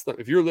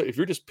if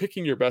you're just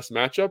picking your best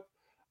matchup,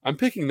 I'm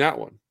picking that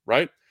one,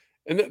 right?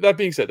 And that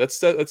being said, that's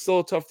still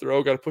a tough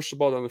throw. Got to push the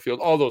ball down the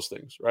field. All those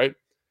things, right?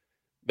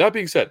 That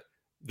being said,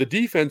 the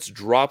defense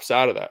drops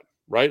out of that,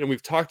 right? And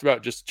we've talked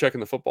about just checking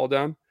the football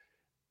down.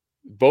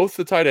 Both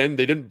the tight end,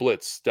 they didn't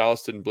blitz.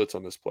 Dallas didn't blitz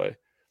on this play.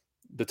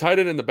 The tight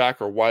end and the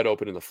back are wide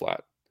open in the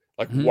flat.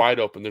 Like wide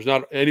open. There's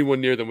not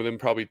anyone near them within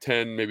probably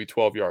 10, maybe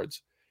 12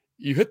 yards.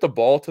 You hit the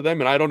ball to them,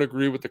 and I don't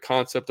agree with the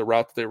concept, the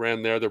route that they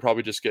ran there. They're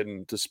probably just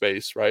getting to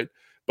space, right?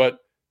 But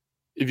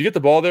if you get the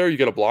ball there, you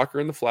get a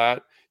blocker in the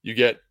flat. You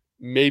get,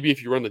 maybe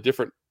if you run the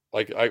different,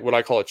 what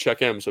I call a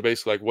check M. So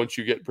basically, like once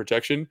you get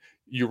protection,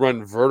 you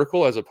run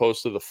vertical as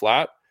opposed to the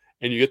flat,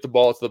 and you get the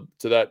ball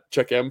to that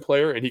check M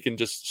player, and he can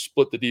just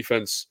split the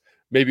defense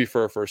maybe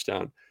for a first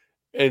down.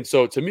 And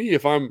so to me,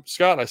 if I'm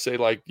Scott, I say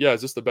like, yeah,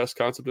 is this the best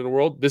concept in the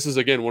world? This is,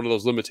 again, one of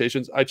those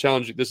limitations. I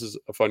challenge you. This is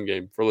a fun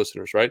game for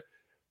listeners, right?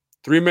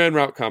 3-man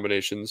route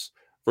combinations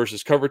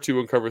versus cover 2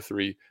 and cover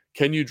 3.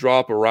 Can you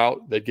draw up a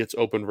route that gets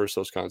open versus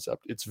those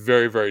concepts? It's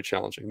very, very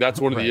challenging. That's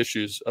one of the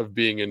issues of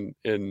being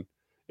in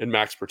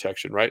max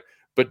protection, right?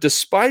 But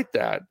despite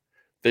that,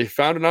 they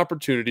found an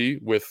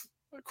opportunity with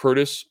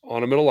Curtis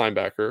on a middle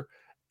linebacker,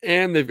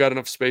 and they've got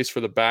enough space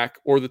for the back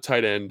or the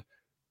tight end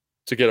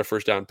to get a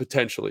first down,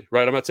 potentially,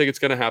 right? I'm not saying it's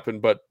going to happen,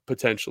 but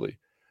potentially.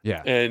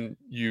 Yeah. And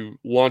you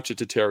launch it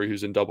to Terry,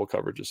 who's in double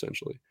coverage,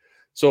 essentially.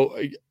 So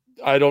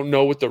I don't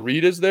know what the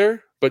read is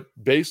there, but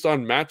based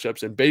on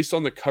matchups and based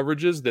on the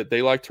coverages that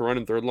they like to run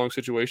in third long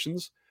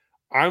situations,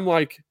 I'm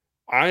like,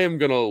 I am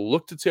going to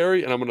look to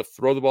Terry and I'm going to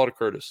throw the ball to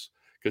Curtis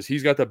because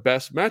he's got the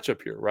best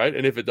matchup here, right?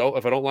 And if I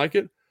don't like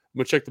it, I'm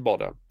going to check the ball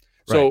down.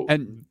 Right. So,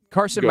 and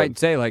Carson might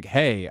say like,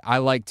 hey, I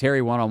like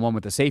Terry one-on-one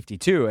with the safety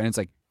too. And it's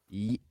like,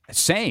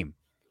 same.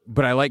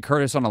 But I like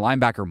Curtis on a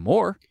linebacker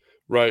more.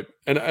 Right.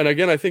 And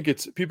again, I think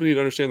it's people need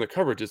to understand the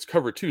coverage. It's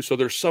cover 2. So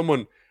there's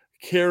someone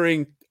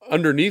carrying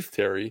underneath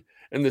Terry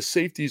and the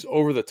safety's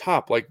over the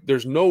top. Like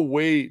there's no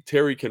way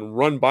Terry can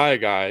run by a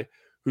guy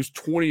who's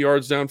 20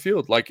 yards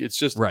downfield. Like it's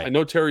just, Right. I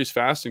know Terry's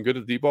fast and good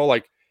at the deep ball.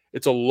 Like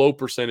it's a low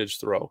percentage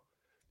throw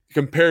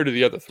compared to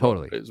the other throw,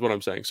 Totally. is what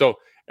I'm saying. So,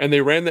 and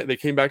they ran that, they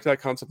came back to that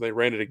concept. They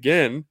ran it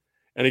again.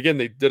 And again,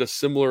 they did a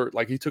similar,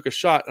 like he took a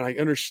shot, and I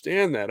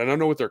understand that. I don't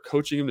know what they're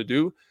coaching him to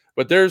do,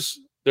 but there's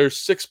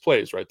 6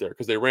 plays right there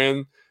because they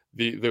ran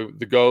the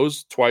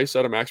goes twice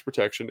out of max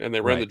protection, and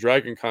they ran the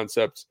dragon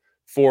concept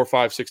 4,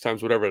 5, 6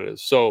 times, whatever it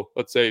is. So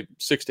let's say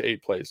 6 to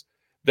 8 plays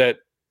that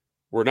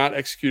were not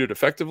executed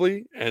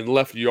effectively and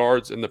left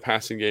yards in the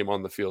passing game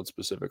on the field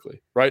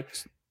specifically, right?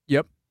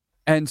 Yep.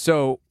 And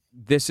so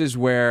this is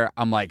where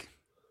I'm like,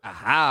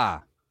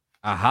 aha,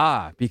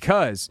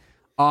 because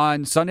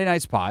on Sunday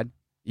night's pod,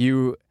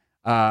 you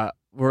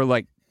were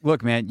like,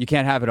 look, man, you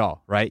can't have it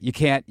all, right? You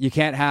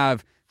can't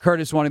have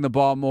Curtis wanting the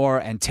ball more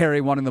and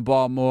Terry wanting the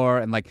ball more,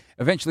 and like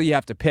eventually you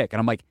have to pick. And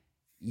I'm like,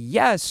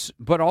 yes,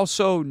 but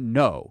also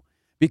no,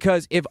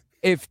 because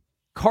if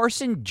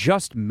Carson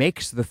just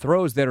makes the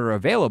throws that are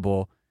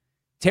available,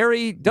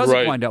 Terry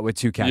doesn't wind up with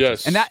 2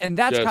 catches. Yes. And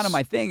that's kind of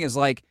my thing is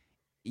like,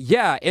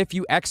 yeah, if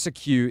you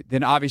execute,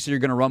 then obviously you're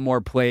going to run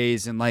more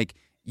plays and like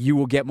you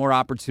will get more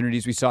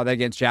opportunities. We saw that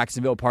against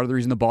Jacksonville. Part of the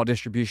reason the ball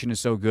distribution is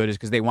so good is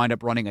because they wind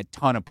up running a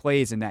ton of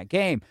plays in that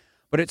game.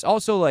 But it's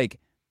also like,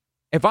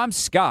 if I'm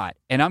Scott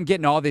and I'm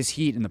getting all this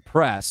heat in the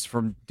press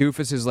from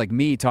doofuses like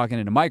me talking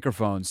into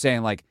microphones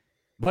saying like,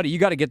 buddy, you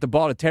got to get the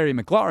ball to Terry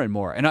McLaurin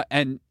more.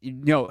 And you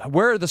know,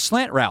 where are the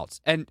slant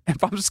routes? And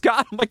if I'm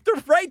Scott, I'm like,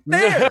 they're right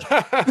there.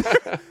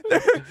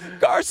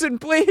 Carson,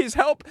 please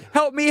help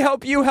me,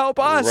 help you, help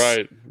us.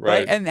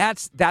 Right. And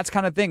that's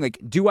kind of thing. Like,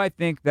 do I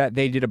think that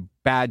they did a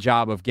bad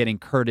job of getting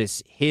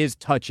Curtis his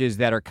touches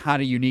that are kind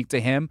of unique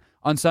to him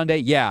on Sunday?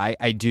 Yeah,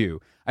 I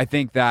do. I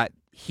think that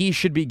he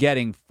should be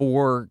getting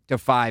 4 to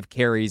 5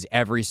 carries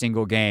every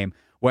single game,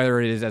 whether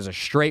it is as a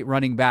straight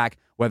running back,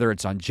 whether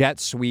it's on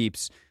jet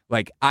sweeps.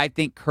 Like, I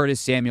think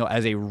Curtis Samuel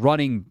as a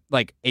running,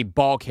 like a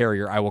ball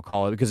carrier, I will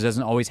call it, because it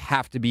doesn't always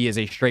have to be as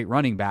a straight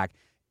running back,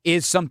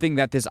 is something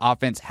that this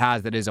offense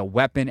has that is a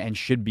weapon and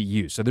should be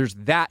used. So there's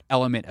that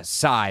element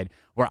aside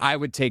where I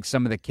would take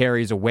some of the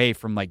carries away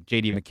from like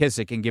J.D.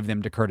 McKissick and give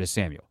them to Curtis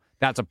Samuel.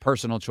 That's a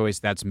personal choice.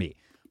 That's me.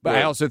 But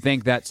I also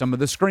think that some of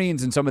the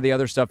screens and some of the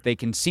other stuff, they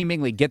can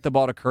seemingly get the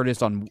ball to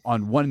Curtis on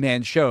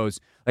one-man shows.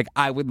 Like,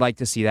 I would like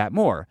to see that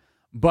more.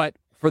 But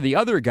for the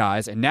other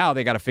guys, and now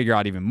they got to figure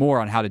out even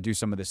more on how to do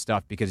some of this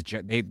stuff because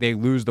they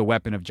lose the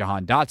weapon of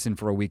Jahan Dotson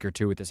for a week or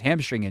two with this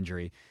hamstring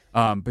injury,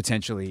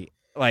 potentially.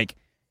 Like,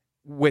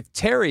 with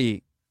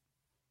Terry,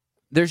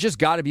 there's just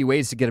got to be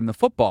ways to get him the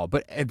football.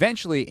 But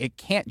eventually, it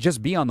can't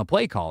just be on the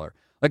play caller.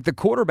 Like, the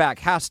quarterback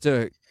has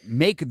to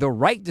make the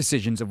right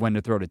decisions of when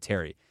to throw to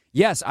Terry.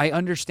 Yes, I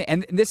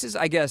understand. And this is,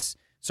 I guess,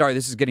 sorry,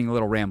 this is getting a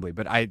little rambly,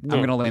 but I'm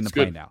going to land the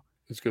plane now.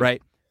 It's good.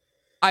 Right?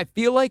 I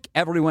feel like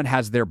everyone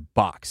has their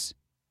box.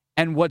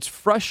 And what's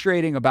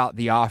frustrating about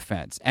the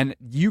offense, and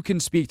you can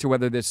speak to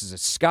whether this is a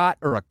Scott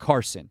or a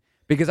Carson,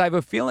 because I have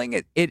a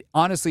feeling it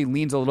honestly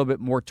leans a little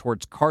bit more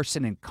towards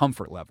Carson and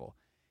comfort level,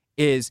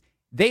 is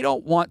they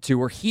don't want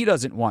to, or he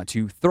doesn't want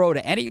to, throw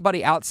to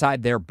anybody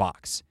outside their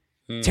box.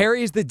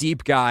 Terry's the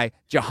deep guy.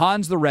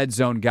 Jahan's the red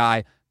zone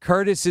guy.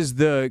 Curtis is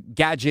the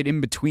gadget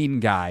in-between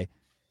guy.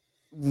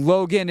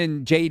 Logan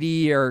and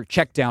JD are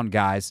check-down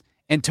guys.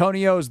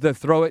 Antonio's the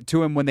throw it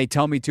to him when they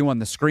tell me to on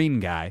the screen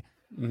guy.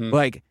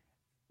 Like,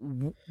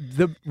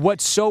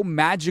 what's so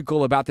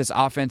magical about this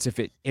offense, if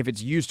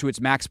it's used to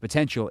its max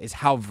potential, is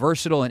how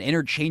versatile and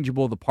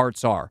interchangeable the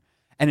parts are.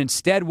 And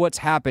instead what's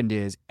happened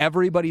is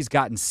everybody's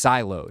gotten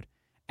siloed.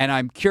 And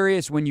I'm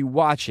curious, when you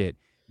watch it,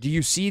 do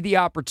you see the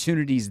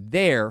opportunities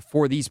there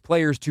for these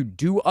players to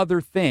do other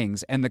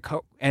things, and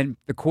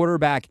the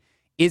quarterback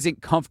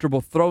isn't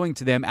comfortable throwing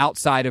to them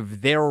outside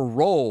of their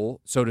role,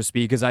 so to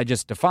speak, as I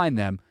just defined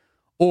them?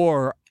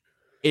 Or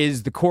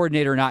is the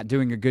coordinator not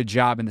doing a good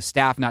job and the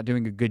staff not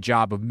doing a good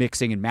job of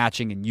mixing and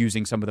matching and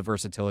using some of the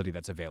versatility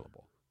that's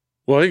available?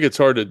 Well, I think it's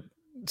hard to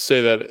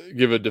say that,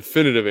 give a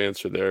definitive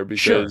answer there,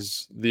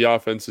 because the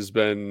offense has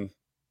been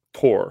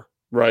poor.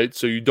 Right.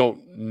 So you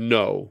don't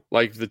know,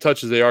 like, the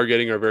touches they are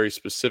getting are very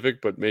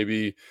specific, but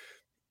maybe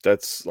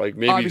that's like,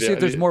 maybe obviously if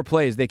there's more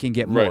plays, they can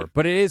get more,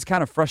 but it is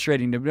kind of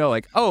frustrating to know,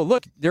 like, oh,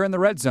 look, they're in the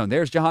red zone.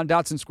 There's Jahan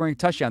Dotson scoring a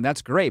touchdown.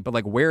 That's great. But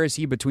like, where is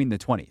he between the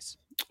 20s?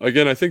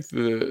 Again, I think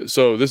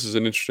so this is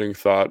an interesting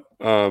thought.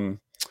 I've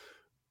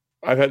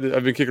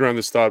been kicking around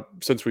this thought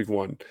since week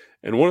 1.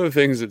 And one of the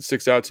things that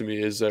sticks out to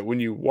me is that when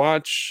you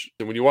watch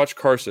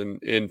Carson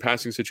in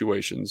passing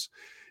situations,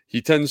 he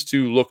tends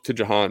to look to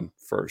Jahan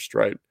first,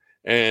 right?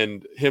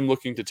 And him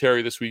looking to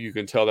Terry this week, you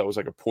can tell that was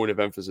like a point of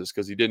emphasis,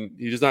 because he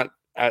does not,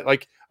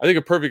 like, I think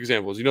a perfect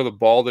example is, you know, the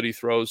ball that he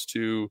throws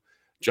to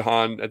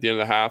Jahan at the end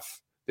of the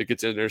half that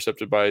gets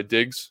intercepted by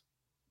Diggs.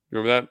 You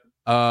remember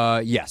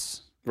that?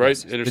 Yes. Right?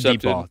 Yes.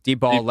 Intercepted. The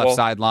deep ball left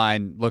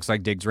sideline. Looks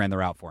like Diggs ran the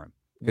route for him.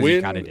 because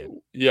he kind of did.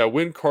 Yeah,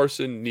 when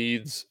Carson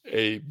needs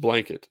a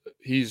blanket,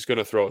 he's going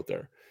to throw it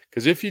there.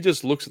 Because if he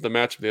just looks at the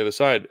matchup on the other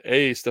side,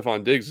 A,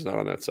 Stephon Diggs is not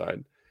on that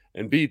side,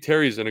 and B,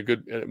 Terry's in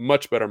a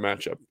much better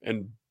matchup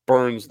and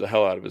burns the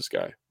hell out of his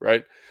guy,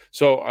 right?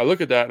 So I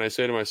look at that and I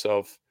say to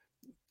myself,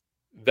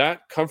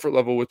 that comfort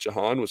level with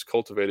Jahan was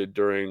cultivated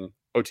during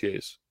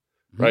OTAs,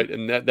 right?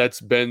 And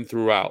that's been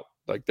throughout.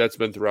 Like, that's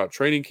been throughout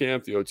training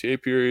camp, the OTA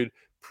period,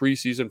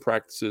 preseason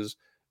practices.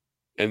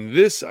 And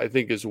this, I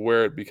think, is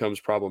where it becomes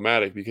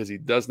problematic because he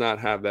does not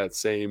have that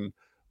same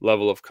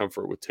level of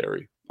comfort with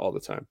Terry all the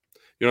time.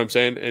 You know what I'm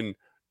saying? And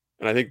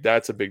I think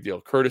that's a big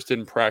deal. Curtis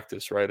didn't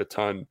practice, right, a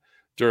ton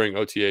during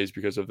OTAs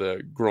because of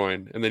the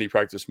groin. And then he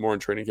practiced more in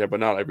training camp, but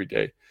not every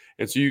day.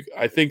 And so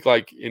I think,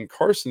 like, in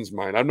Carson's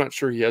mind, I'm not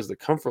sure he has the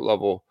comfort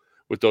level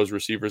with those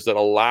receivers that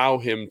allow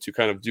him to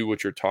kind of do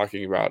what you're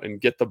talking about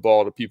and get the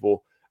ball to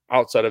people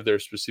outside of their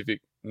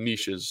specific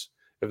niches,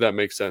 if that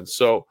makes sense.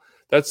 So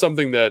that's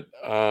something that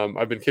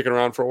I've been kicking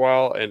around for a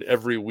while, and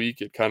every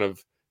week it kind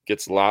of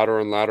gets louder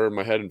and louder in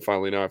my head, and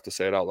finally now I have to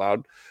say it out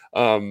loud.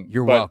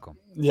 You're welcome.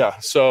 Yeah,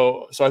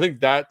 so I think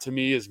that, to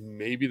me, is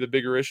maybe the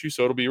bigger issue.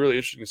 So it'll be really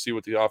interesting to see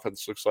what the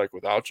offense looks like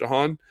without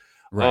Jahan.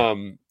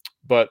 Right.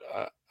 But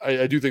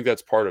I do think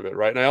that's part of it,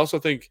 right? And I also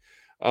think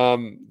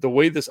the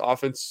way this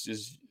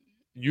offense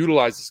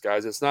utilizes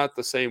guys, it's not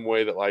the same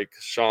way that, like,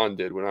 Sean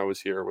did when I was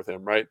here with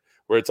him, right?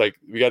 Where it's like,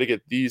 we got to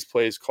get these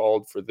plays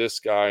called for this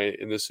guy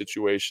in this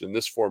situation,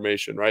 this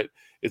formation, right?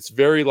 It's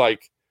very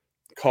like,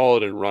 call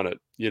it and run it,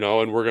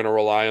 and we're going to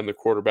rely on the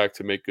quarterback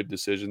to make good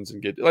decisions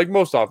and get, like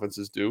most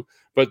offenses do,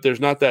 but there's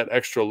not that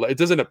extra, it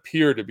doesn't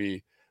appear to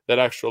be that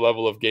extra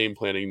level of game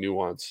planning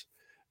nuance.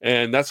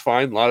 And that's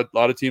fine. A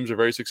lot of teams are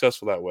very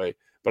successful that way.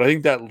 But I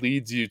think that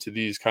leads you to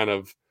these kind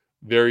of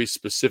very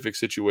specific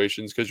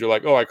situations because you're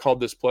like, oh, I called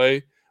this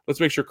play.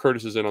 Let's make sure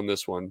Curtis is in on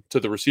this one, to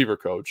the receiver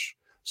coach,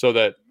 so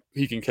that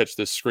he can catch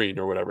this screen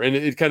or whatever. And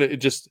it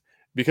just,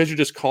 because you're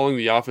just calling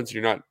the offense and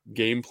you're not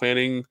game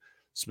planning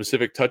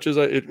specific touches,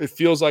 it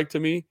feels like to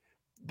me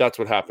that's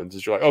what happens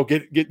is you're like, oh,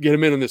 get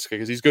him in on this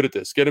because he's good at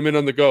this. Get him in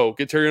on the go.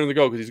 Get Terry on the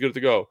go because he's good at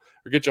the go.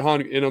 Or get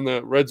Jahan in on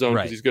the red zone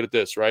because he's good at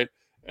this, right?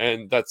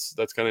 And that's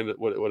kind of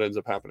what ends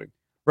up happening.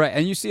 Right,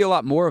 and you see a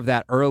lot more of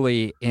that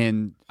early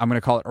in, I'm going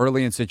to call it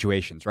early in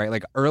situations, right?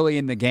 Like early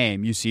in the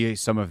game, you see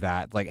some of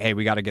that, like, hey,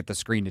 we got to get the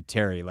screen to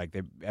Terry. Like,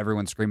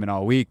 everyone's screaming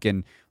all week,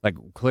 and like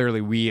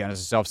clearly we, as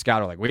a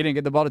self-scout, are like, we didn't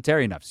get the ball to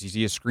Terry enough. So you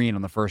see a screen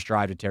on the first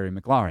drive to Terry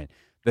McLaurin.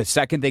 The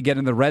second they get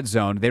in the red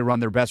zone, they run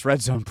their best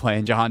red zone play,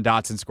 and Jahan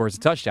Dotson scores a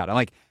touchdown. I'm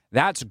like,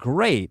 that's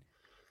great,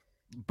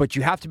 but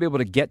you have to be able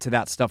to get to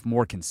that stuff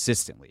more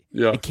consistently.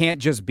 Yeah. It can't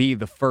just be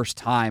the first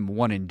time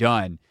one and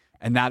done.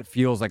 And that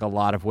feels like a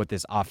lot of what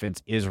this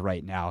offense is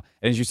right now.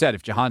 And as you said,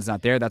 if Jahan's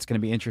not there, that's going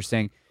to be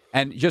interesting.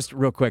 And just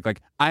real quick,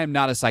 like, I am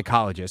not a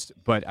psychologist,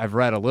 but I've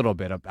read a little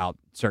bit about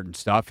certain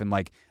stuff. And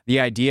like, the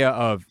idea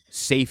of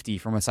safety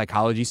from a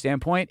psychology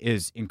standpoint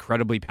is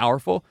incredibly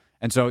powerful.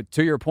 And so,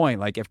 to your point,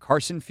 like, if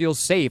Carson feels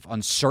safe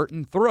on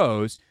certain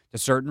throws to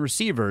certain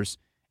receivers,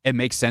 it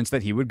makes sense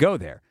that he would go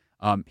there.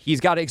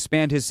 He's got to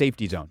expand his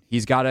safety zone.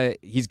 He's got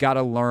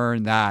to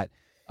learn that.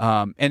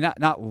 And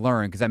not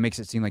learn, because that makes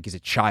it seem like he's a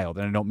child,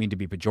 and I don't mean to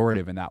be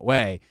pejorative in that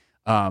way.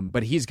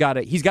 But he's got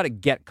to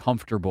get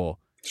comfortable,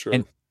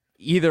 and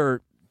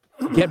either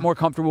get more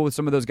comfortable with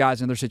some of those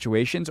guys in their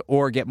situations,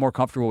 or get more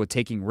comfortable with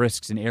taking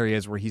risks in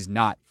areas where he's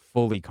not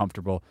fully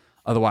comfortable.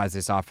 Otherwise,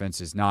 this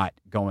offense is not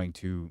going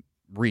to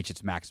reach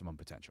its maximum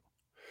potential.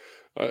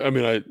 I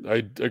mean,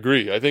 I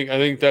agree. I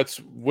think that's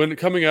when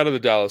coming out of the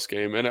Dallas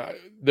game, and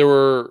there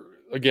were.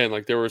 Again,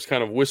 like, there was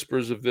kind of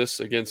whispers of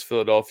this against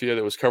Philadelphia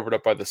that was covered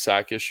up by the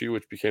sack issue,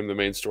 which became the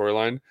main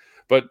storyline.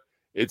 But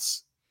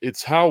it's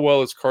how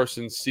well is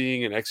Carson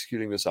seeing and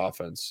executing this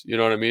offense? You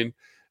know what I mean?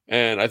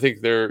 And I think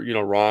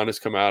Ron has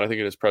come out, I think,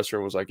 in his presser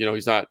and was like,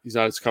 he's not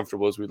as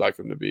comfortable as we'd like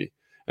him to be.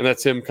 And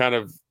that's him kind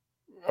of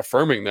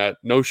affirming that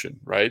notion,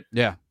 right?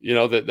 Yeah.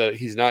 That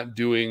he's not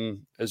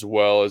doing as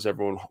well as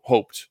everyone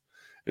hoped.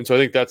 And so I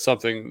think that's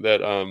something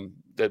that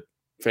that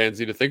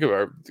fans need to think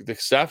about, the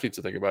staff needs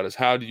to think about, is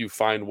how do you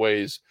find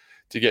ways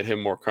to get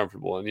him more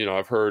comfortable? And,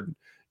 I've heard,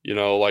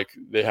 like,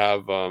 they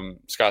have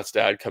Scott's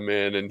dad come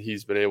in, and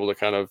he's been able to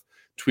kind of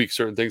tweak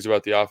certain things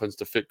about the offense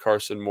to fit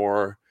Carson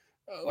more.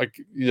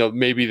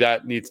 Maybe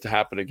that needs to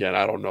happen again.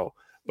 I don't know.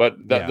 But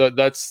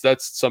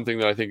that's something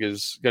that I think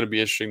is going to be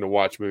interesting to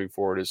watch moving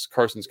forward, is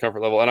Carson's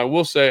comfort level. And I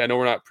will say, I know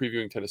we're not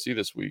previewing Tennessee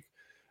this week,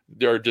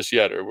 or just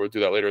yet, or we'll do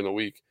that later in the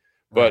week.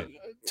 But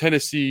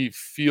Tennessee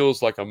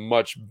feels like a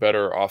much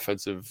better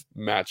offensive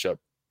matchup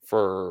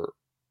for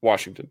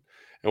Washington.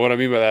 And what I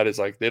mean by that is,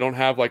 like, they don't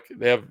have, like,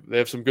 they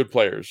have some good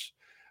players.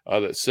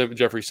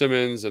 Jeffrey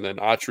Simmons, and then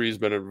Autry's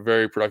been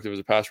very productive as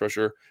a pass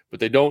rusher, but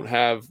they don't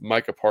have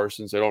Micah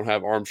Parsons. They don't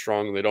have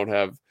Armstrong. They don't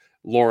have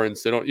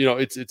Lawrence. They don't,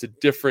 it's a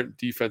different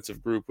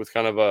defensive group with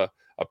kind of a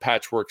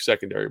patchwork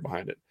secondary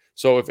behind it.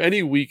 So if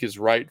any week is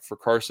right for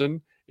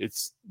Carson,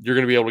 you're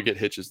going to be able to get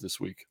hitches this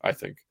week, I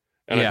think.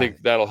 And I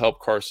think that'll help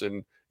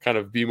Carson kind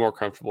of be more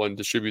comfortable and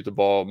distribute the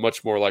ball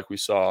much more like we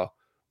saw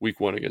week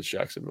 1 against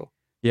Jacksonville.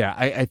 Yeah,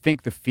 I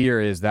think the fear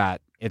is that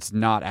it's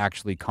not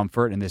actually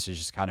comfort, and this is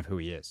just kind of who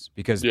he is.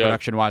 Because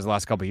production-wise, the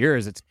last couple of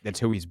years, it's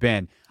who he's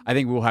been. I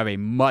think we'll have a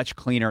much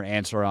cleaner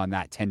answer on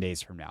that 10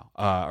 days from now,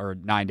 or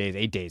 9 days,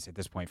 8 days at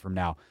this point from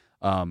now,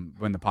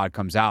 when the pod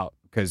comes out,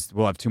 because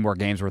we'll have 2 more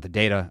games worth of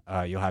data.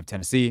 You'll have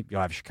Tennessee,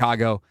 you'll have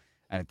Chicago,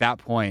 and at that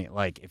point,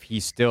 like if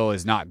he still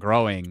is not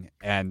growing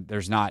and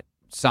there's not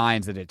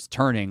signs that it's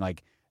turning,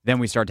 like then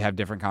we start to have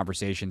different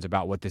conversations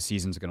about what this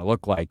season's going to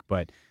look like.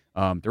 But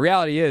the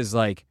reality is,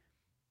 like,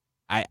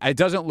 it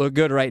doesn't look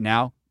good right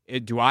now.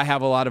 Do I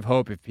have a lot of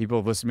hope? If people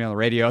have listened to me on the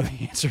radio,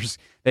 the answers,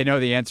 they know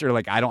the answer.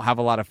 Like, I don't have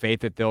a lot of faith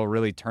that they'll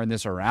really turn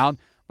this around.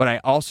 But I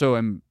also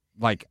am,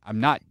 like, I'm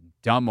not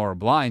dumb or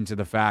blind to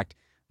the fact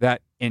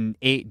that in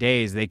 8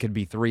 days they could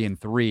be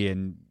 3-3,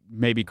 and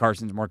maybe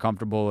Carson's more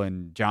comfortable,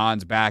 and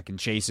John's back, and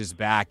Chase is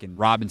back, and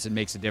Robinson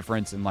makes a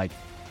difference, and, like,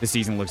 the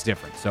season looks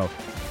different. So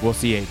we'll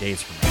see 8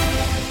 days from now.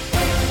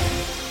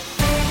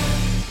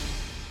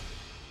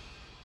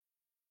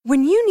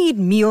 When you need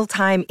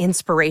mealtime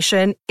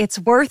inspiration, it's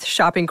worth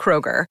shopping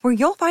Kroger, where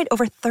you'll find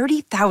over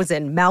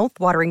 30,000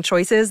 mouth-watering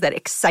choices that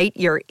excite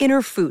your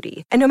inner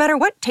foodie. And no matter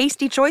what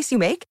tasty choice you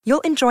make,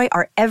 you'll enjoy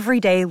our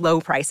everyday low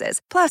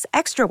prices, plus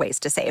extra ways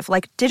to save,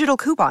 like digital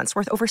coupons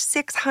worth over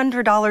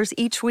 $600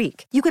 each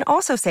week. You can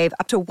also save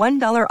up to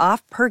 $1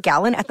 off per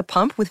gallon at the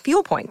pump with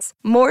fuel points.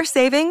 More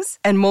savings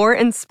and more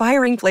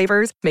inspiring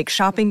flavors make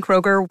shopping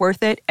Kroger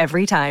worth it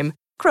every time.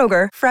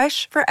 Kroger,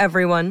 fresh for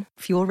everyone.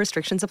 Fuel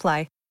restrictions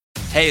apply.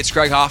 Hey, it's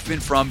Greg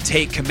Hoffman from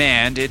Take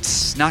Command.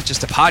 It's not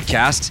just a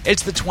podcast,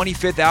 it's the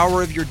 25th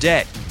hour of your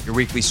day. Your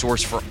weekly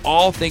source for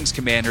all things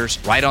Commanders,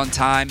 right on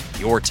time,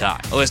 your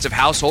time. A list of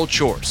household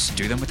chores.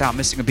 Do them without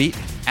missing a beat,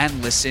 and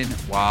listen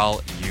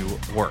while you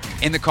work.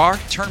 In the car,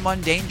 turn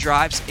mundane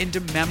drives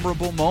into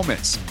memorable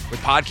moments. With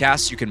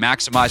podcasts, you can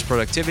maximize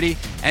productivity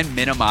and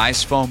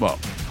minimize FOMO.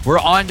 We're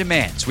on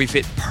demand, so we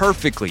fit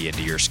perfectly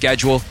into your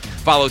schedule.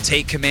 Follow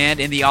Take Command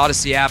in the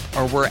Odyssey app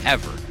or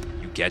wherever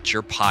you get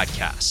your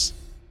podcasts.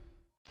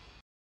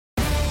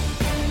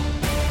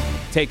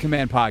 Take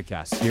Command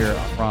podcast here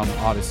from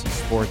Odyssey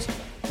Sports.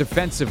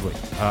 Defensively,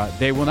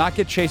 they will not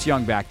get Chase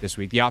Young back this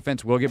week. The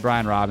offense will get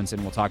Brian Robinson.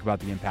 We'll talk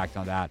about the impact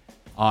on that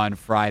on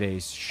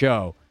Friday's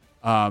show.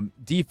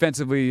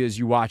 Defensively, as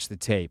you watch the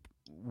tape,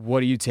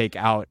 what do you take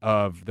out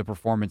of the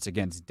performance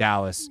against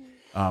Dallas?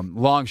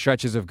 Long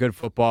stretches of good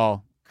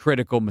football,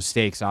 critical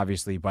mistakes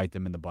obviously bite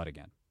them in the butt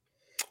again.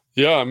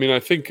 Yeah, I mean, I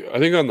think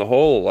on the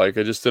whole, like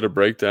I just did a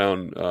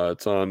breakdown.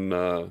 It's on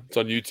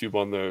YouTube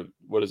on the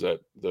what is that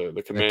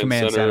the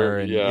command center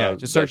and, yeah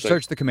just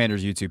search the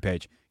Commanders YouTube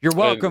page. You're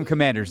welcome,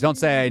 Commanders. Don't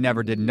say I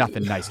never did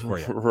nothing nice for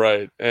you.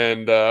 Right,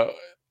 and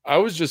I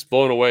was just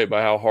blown away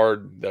by how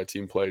hard that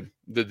team played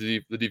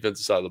the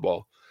defensive side of the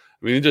ball.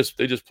 I mean,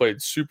 they just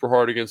played super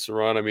hard against the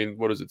run. I mean,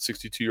 what is it,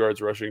 62 yards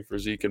rushing for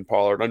Zeke and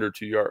Pollard, under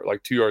 2 yards,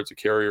 like 2 yards a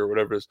carry or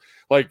whatever it is.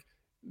 Like,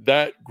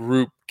 that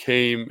group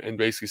came and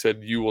basically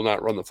said, you will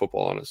not run the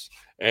football on us.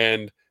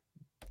 And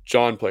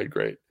John played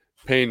great.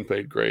 Payne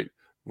played great.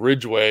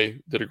 Ridgeway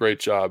did a great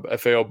job.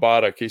 F.A.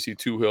 Obata, Casey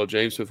Toohill,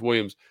 James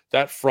Smith-Williams.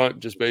 That front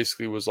just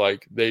basically was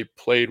like they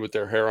played with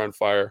their hair on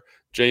fire.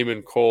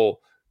 Jamin,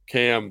 Cole,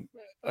 Cam,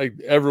 like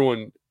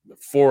everyone.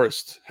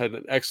 Forrest had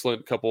an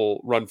excellent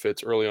couple run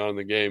fits early on in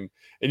the game.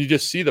 And you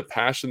just see the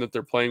passion that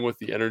they're playing with,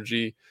 the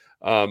energy.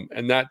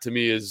 And that to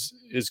me is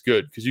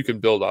good because you can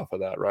build off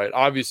of that, right?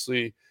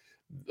 Obviously,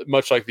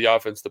 much like the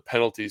offense, the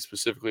penalties,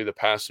 specifically the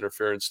pass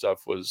interference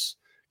stuff, was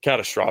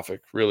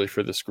catastrophic, really,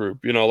 for this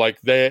group. You know,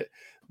 like the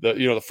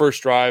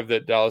first drive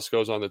that Dallas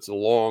goes on, that's a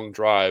long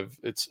drive.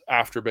 It's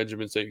after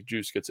Benjamin St.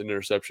 Juste gets an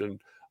interception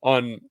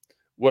on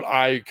what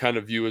I kind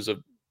of view as a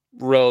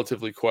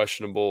relatively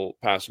questionable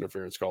pass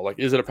interference call. Like,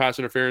 is it a pass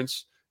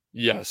interference?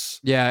 Yes.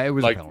 Yeah, it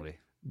was like, a penalty.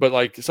 But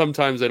like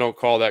sometimes they don't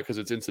call that because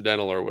it's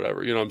incidental or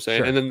whatever. You know what I'm saying?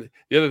 Sure. And then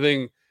the other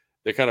thing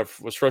that kind of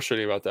was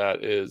frustrating about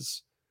that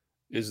is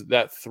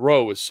that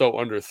throw was so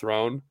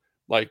underthrown,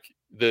 like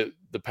the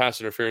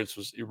pass interference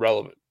was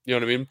irrelevant. You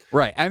know what I mean?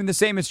 Right. I mean, the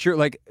same is true.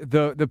 Like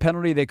the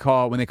penalty they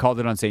call when they called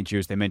it on St.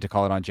 Juste, they meant to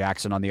call it on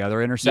Jackson on the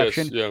other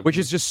interception, yes, yeah. Which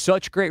is just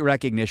such great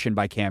recognition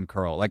by Cam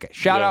Curl. Like,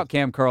 shout out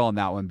Cam Curl on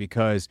that one,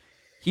 because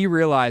he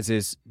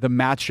realizes the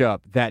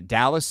matchup that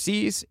Dallas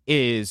sees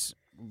is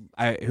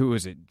who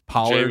was it?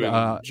 Pollard.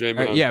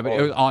 Jamin yeah, but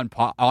it was on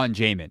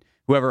Jamin.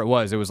 Whoever it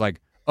was like,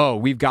 oh,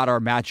 we've got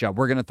our matchup.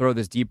 We're going to throw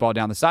this deep ball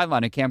down the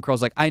sideline. And Cam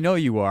Curl's like, I know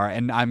you are,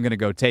 and I'm going to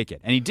go take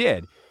it. And he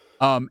did.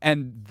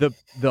 And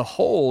the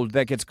hold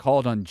that gets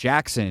called on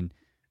Jackson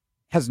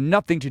has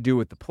nothing to do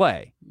with the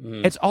play.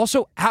 It's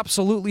also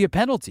absolutely a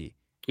penalty.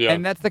 Yeah.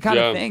 And that's the kind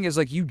of thing is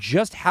like you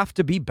just have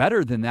to be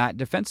better than that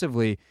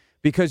defensively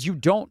because you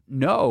don't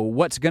know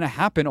what's going to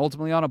happen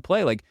ultimately on a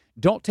play. Like,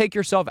 don't take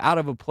yourself out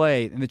of a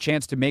play and the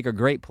chance to make a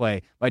great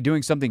play by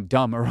doing something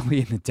dumb early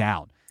in the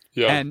down.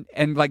 Yeah.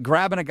 And like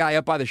grabbing a guy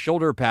up by the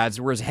shoulder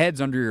pads where his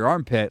head's under your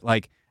armpit,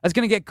 like that's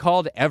going to get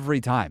called every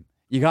time.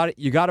 You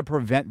got to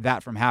prevent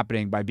that from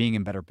happening by being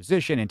in better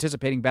position,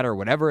 anticipating better,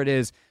 whatever it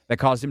is that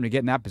caused him to get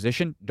in that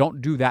position.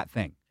 Don't do that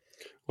thing.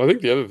 Well, I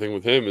think the other thing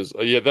with him is,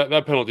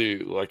 that penalty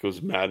like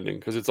was maddening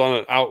because it's on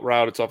an out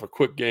route. It's off a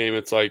quick game.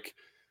 It's like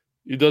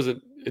it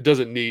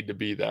doesn't need to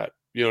be that.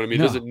 You know what I mean?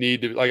 It No. doesn't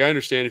need to. Like I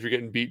understand if you're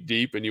getting beat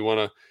deep and you want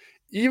to,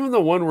 even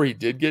the one where he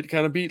did get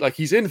kind of beat, like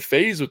he's in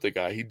phase with the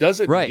guy. He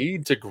doesn't Right.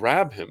 need to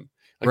grab him.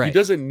 Like he Right.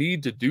 doesn't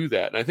need to do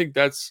that. And I think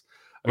that's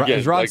again,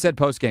 As Rod like, said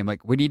post game,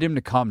 like we need him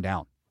to calm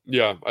down.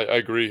 yeah, I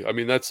agree. I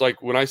mean, that's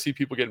like when I see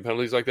people getting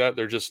penalties like that,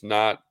 they're just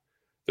not.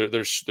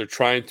 They're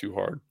trying too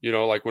hard. You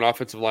know, like when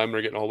offensive linemen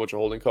are getting a whole bunch of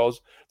holding calls,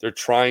 they're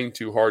trying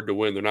too hard to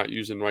win. They're not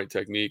using the right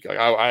technique. Like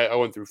I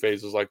went through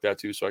phases like that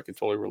too, so I can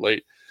totally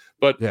relate.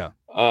 But Yeah.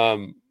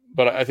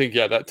 but I think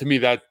that to me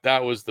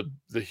that was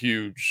the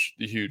huge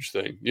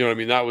thing. You know what I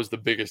mean? That was the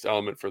biggest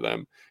element for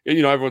them. And,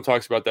 you know, everyone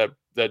talks about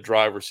that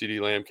drive where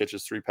CeeDee Lamb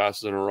catches 3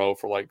 passes in a row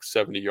for like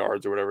 70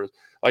 yards or whatever.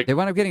 Like They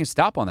wound up getting a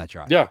stop on that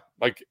drive. yeah,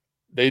 like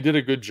they did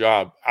a good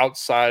job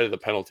outside of the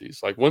penalties.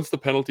 Like once the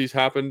penalties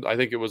happened, I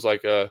think it was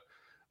like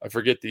I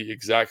forget the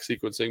exact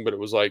sequencing, but it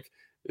was like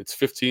it's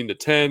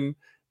 15-10.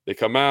 They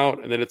come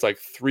out, and then it's like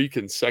 3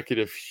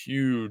 consecutive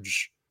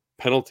huge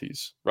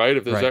penalties, right?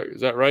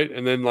 Is that right?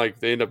 And then like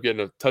they end up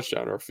getting a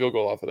touchdown or a field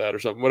goal off of that or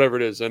something, whatever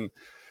it is. And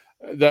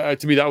that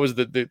to me, that was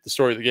the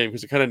story of the game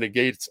because it kind of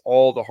negates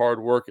all the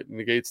hard work. It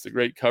negates the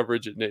great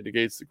coverage. It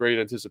negates the great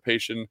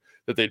anticipation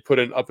that they'd put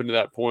in up into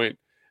that point.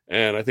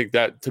 And I think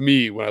that to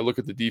me, when I look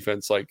at the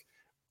defense, like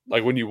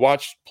when you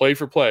watch play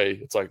for play,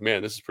 it's like,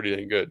 man, this is pretty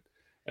dang good.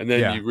 And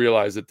then you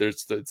realize that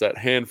it's that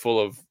handful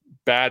of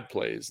bad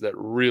plays that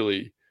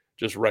really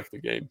just wreck the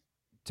game.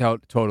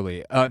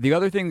 Totally. The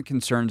other thing that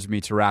concerns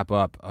me to wrap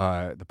up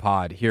the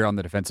pod here on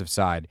the defensive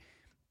side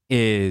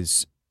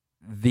is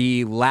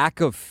the lack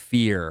of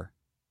fear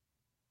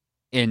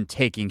in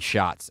taking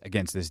shots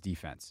against this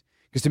defense.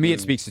 Because to me,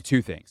 it speaks to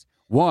 2 things.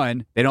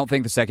 One, they don't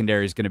think the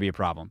secondary is going to be a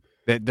problem.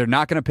 They're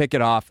not going to pick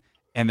it off,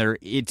 and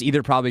it's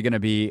either probably going to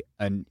be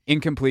an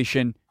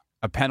incompletion,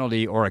 a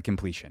penalty, or a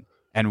completion.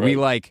 And we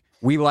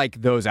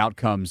like those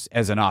outcomes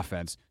as an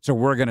offense. So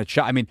we're going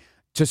to I mean,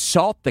 to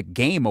salt the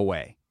game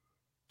away,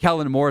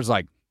 Kellen Moore's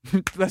like,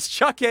 let's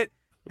chuck it.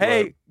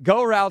 Hey,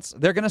 go routes.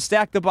 They're going to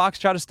stack the box,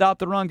 try to stop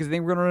the run because they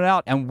think we're going to run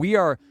out. And we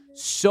are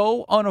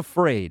so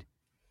unafraid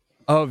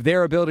of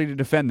their ability to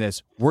defend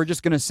this. We're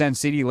just going to send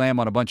CeeDee Lamb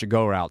on a bunch of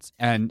go routes.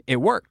 And it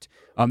worked.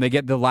 They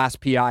get the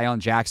last PI on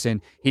Jackson.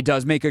 He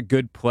does make a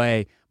good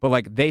play, but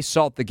like they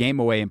salt the game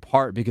away in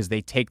part because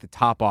they take the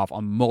top off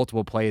on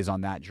multiple plays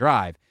on that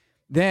drive.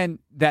 Then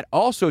that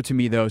also to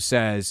me though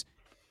says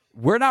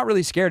we're not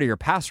really scared of your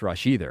pass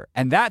rush either.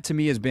 And that to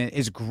me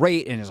is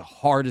great, and as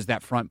hard as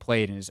that front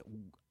played and as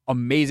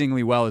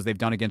amazingly well as they've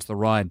done against the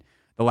run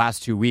the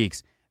last 2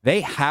 weeks, they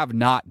have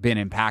not been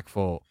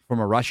impactful from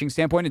a rushing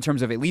standpoint in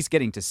terms of at least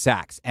getting to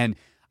sacks. And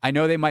I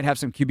know they might have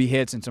some QB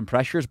hits and some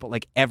pressures, but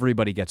like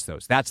everybody gets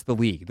those. That's the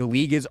league. The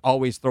league is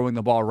always throwing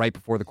the ball right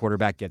before the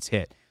quarterback gets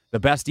hit. The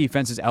best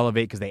defenses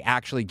elevate because they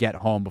actually get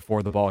home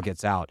before the ball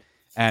gets out.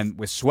 And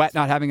with Sweat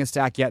not having a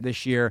sack yet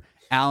this year,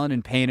 Allen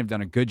and Payne have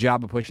done a good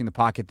job of pushing the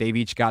pocket. They've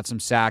each got some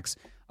sacks,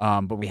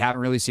 but we haven't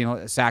really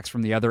seen sacks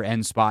from the other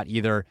end spot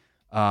either.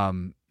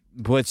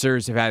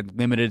 Blitzers have had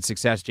limited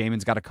success.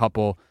 Jamin's got a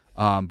couple,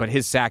 but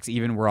his sacks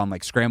even were on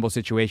like scramble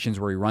situations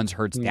where he runs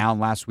Hurts down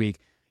last week.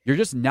 You're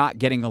just not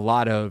getting a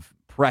lot of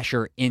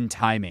pressure in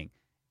timing.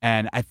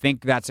 And I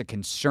think that's a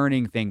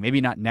concerning thing. Maybe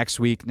not next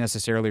week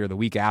necessarily or the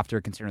week after,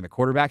 considering the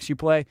quarterbacks you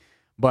play.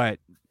 But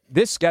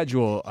this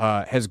schedule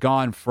has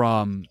gone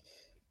from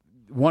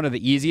one of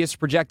the easiest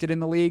projected in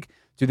the league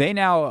to they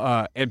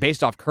now,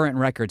 based off current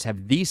records,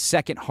 have the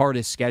second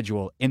hardest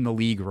schedule in the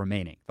league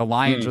remaining. The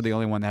Lions are the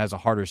only one that has a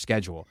harder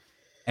schedule.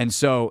 And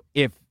so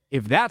if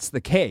that's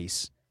the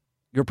case,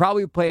 you're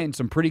probably playing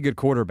some pretty good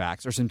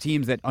quarterbacks or some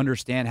teams that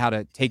understand how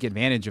to take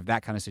advantage of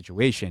that kind of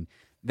situation.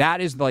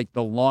 That is like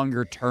the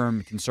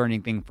longer-term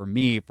concerning thing for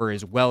me, for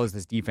as well as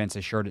this defense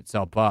has shored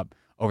itself up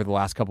over the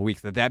last couple of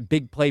weeks. That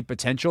big play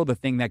potential, the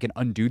thing that can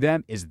undo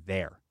them, is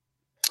there.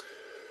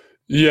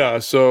 Yeah,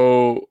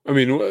 so, I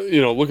mean,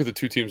 you know, look at the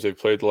 2 teams they've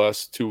played the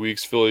last 2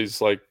 weeks. Philly's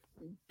like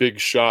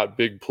big shot,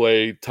 big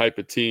play type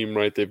of team,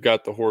 right? They've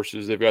got the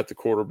horses, they've got the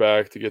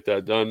quarterback to get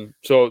that done.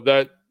 So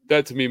that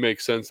to me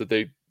makes sense that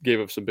they gave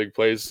up some big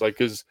plays, like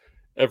because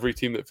every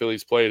team that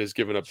Philly's played has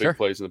given up big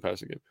plays in the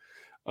passing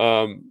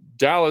game.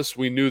 Dallas,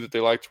 we knew that they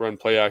like to run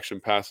play action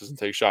passes and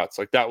take shots.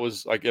 Like that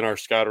was like in our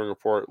scouting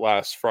report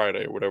last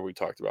Friday or whatever we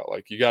talked about.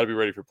 Like you got to be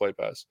ready for play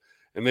pass,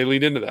 and they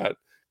leaned into that.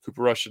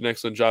 Cooper Rush did an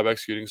excellent job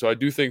executing. So I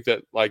do think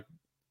that like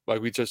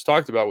we just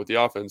talked about with the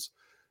offense,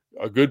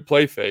 a good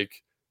play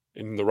fake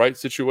in the right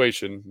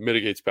situation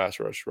mitigates pass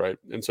rush, right?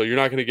 And so you're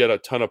not going to get a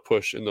ton of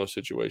push in those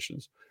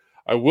situations.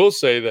 I will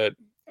say that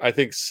I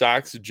think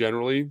sacks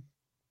generally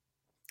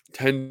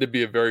tend to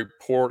be a very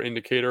poor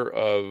indicator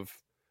of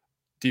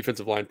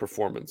defensive line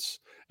performance.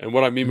 And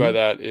what I mean by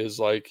that is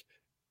like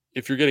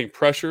if you're getting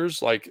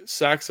pressures, like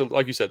sacks,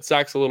 like you said,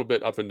 sacks a little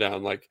bit up and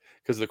down, like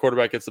because the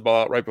quarterback gets the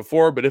ball out right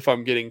before. But if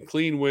I'm getting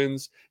clean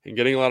wins and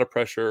getting a lot of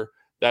pressure,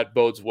 that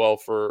bodes well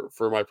for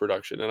my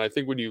production. And I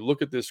think when you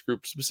look at this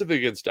group, specifically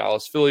against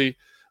Dallas, Philly,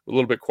 a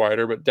little bit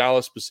quieter, but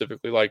Dallas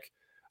specifically, like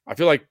I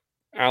feel like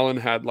Allen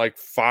had like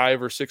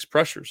 5 or 6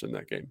 pressures in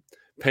that game.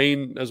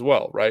 Payne as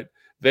well, right?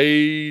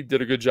 They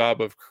did a good job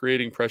of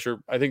creating pressure.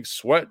 I think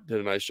Sweat did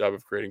a nice job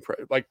of creating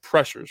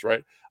pressures,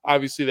 right?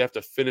 Obviously, they have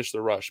to finish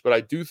the rush. But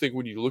I do think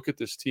when you look at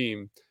this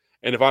team,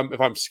 and if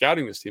I'm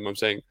scouting this team, I'm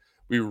saying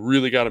we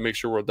really got to make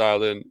sure we're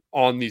dialed in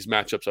on these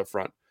matchups up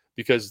front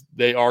because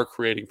they are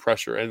creating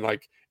pressure. And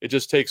like it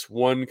just takes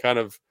one kind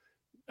of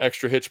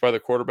extra hitch by the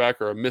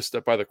quarterback or a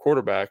misstep by the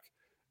quarterback,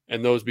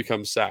 and those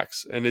become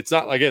sacks. And it's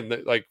not,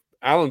 again, like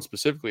Allen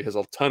specifically has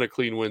a ton of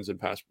clean wins in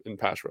pass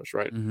rush,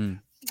 right? Mm-hmm.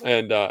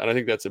 And I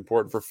think that's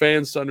important for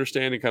fans to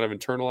understand and kind of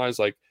internalize.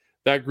 Like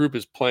that group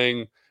is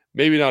playing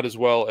maybe not as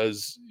well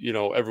as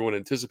everyone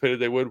anticipated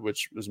they would,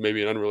 which was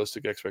maybe an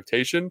unrealistic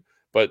expectation,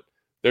 but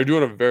they're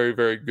doing a very,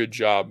 very good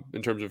job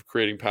in terms of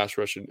creating pass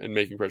rush and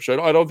making pressure.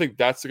 I don't think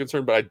that's the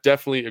concern, but I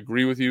definitely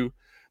agree with you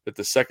that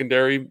the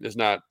secondary is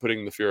not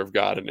putting the fear of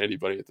God in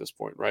anybody at this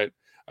point, right?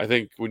 I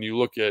think when you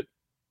look at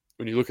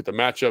the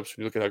matchups, when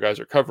you look at how guys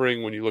are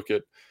covering, when you look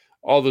at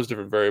all those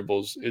different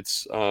variables,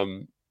 it's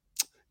I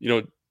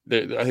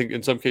think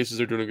in some cases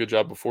they're doing a good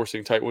job of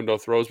forcing tight window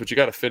throws, but you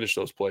got to finish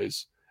those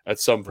plays at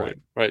some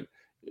point, right?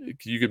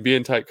 You can be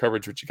in tight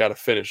coverage, but you got to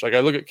finish. Like I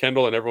look at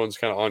Kendall, and everyone's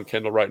kind of on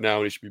Kendall right now,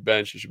 and he should be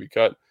benched, he should be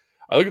cut.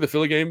 I look at the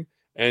Philly game,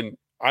 and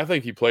I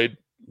think he played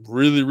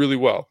really, really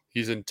well.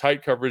 He's in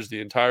tight coverage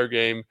the entire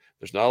game.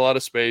 There's not a lot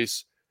of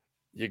space.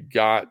 You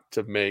got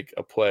to make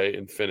a play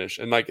and finish.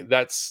 And like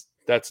that's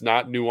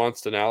not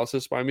nuanced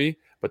analysis by me,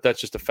 but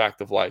that's just a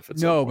fact of life.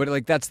 No, but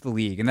like that's the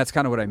league, and that's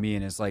kind of what I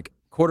mean is like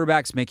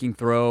quarterbacks making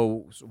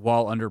throws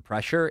while under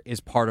pressure is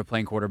part of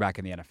playing quarterback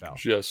in the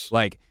NFL. Yes.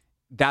 Like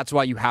that's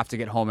why you have to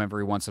get home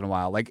every once in a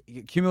while. Like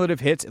cumulative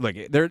hits,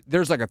 like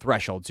there's like a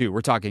threshold too.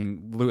 We're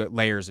talking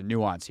layers and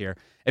nuance here.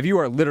 If you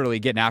are literally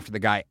getting after the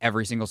guy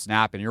every single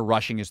snap and you're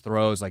rushing his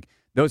throws, like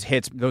those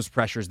hits, those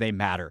pressures, they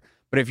matter.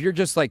 But if you're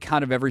just like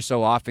kind of every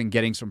so often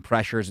getting some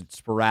pressures, it's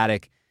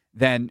sporadic,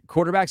 then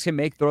quarterbacks can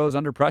make throws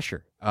under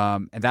pressure.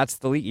 And that's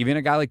the league. Even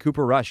a guy like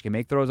Cooper Rush can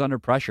make throws under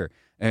pressure.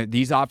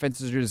 These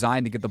offenses are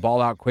designed to get the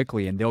ball out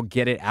quickly, and they'll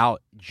get it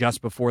out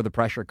just before the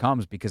pressure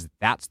comes because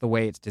that's the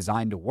way it's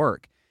designed to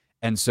work.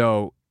 And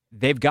so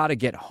they've got to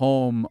get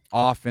home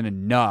often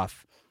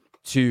enough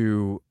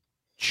to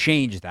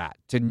change that,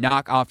 to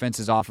knock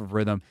offenses off of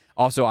rhythm.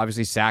 Also,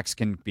 obviously, sacks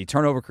can be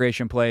turnover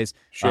creation plays.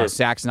 Sure.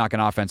 Sacks knock an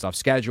offense off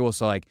schedule.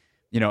 So, like,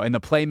 in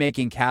the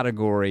playmaking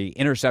category,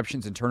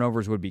 interceptions and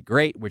turnovers would be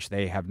great, which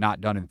they have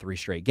not done in 3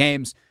 straight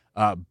games.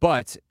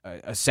 But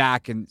a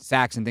sacks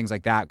and things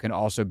like that can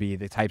also be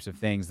the types of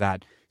things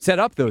that set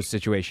up those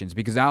situations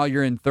because now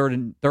you're in third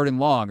and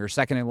long or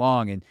second and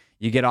long and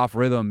you get off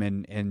rhythm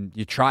and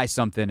you try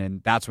something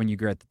and that's when you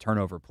get the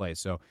turnover play.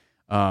 So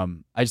I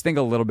just think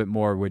a little bit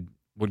more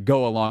would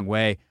go a long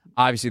way.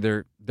 Obviously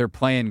they're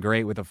playing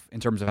great in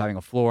terms of having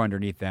a floor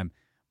underneath them,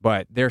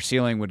 but their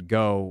ceiling would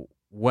go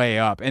way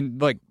up.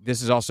 And like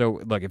this is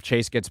also like if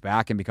Chase gets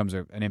back and becomes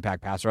an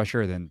impact pass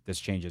rusher, then this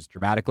changes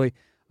dramatically.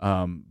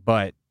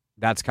 But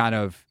that's kind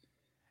of,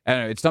 I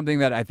don't know, it's something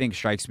that I think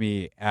strikes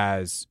me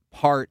as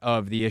part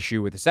of the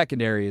issue with the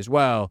secondary as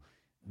well,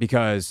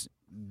 because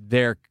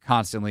they're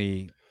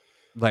constantly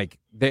like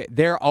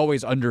they're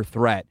always under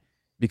threat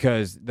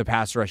because the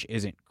pass rush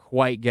isn't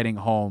quite getting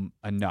home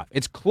enough.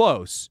 It's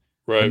close,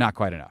 right, but not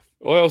quite enough.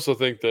 Well, I also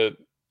think that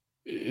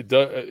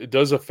it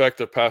does affect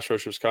a pass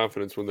rusher's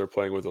confidence when they're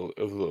playing with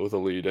a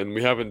lead, and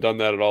we haven't done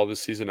that at all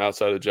this season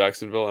outside of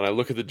Jacksonville. And I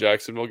look at the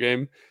Jacksonville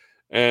game.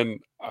 And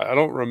I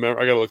don't remember,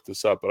 I got to look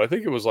this up, but I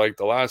think it was like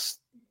the last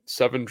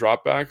 7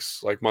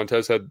 dropbacks, like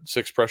Montez had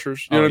 6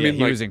 pressures. You know what I mean?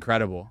 He was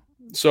incredible.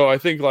 So I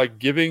think like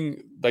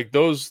giving like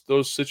those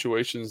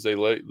situations, they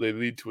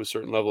lead to a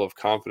certain level of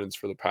confidence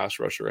for the pass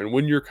rusher. And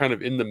when you're kind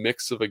of in the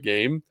mix of a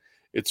game,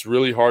 it's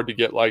really hard to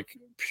get like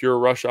pure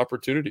rush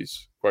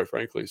opportunities, quite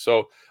frankly.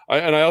 So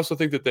I also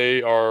think that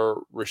they are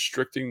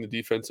restricting the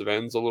defensive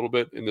ends a little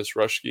bit in this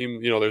rush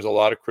scheme. There's a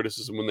lot of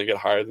criticism when they get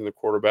higher than the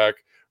quarterback.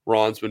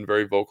 Ron's been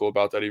very vocal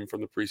about that even from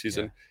the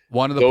preseason. Yeah.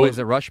 One of the plays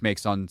that Rush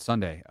makes on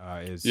Sunday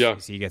is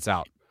he gets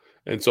out.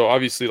 And so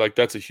obviously like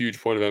that's a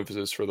huge point of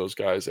emphasis for those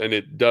guys. And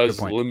it does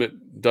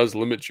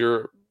limit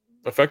your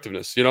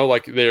effectiveness.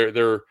 Like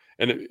they're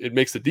and it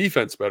makes the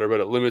defense better, but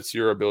it limits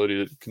your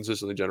ability to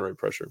consistently generate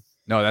pressure.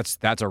 No,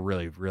 that's a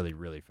really, really,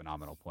 really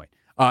phenomenal point.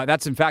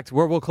 That's in fact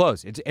where we'll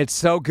close. It's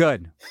so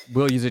good.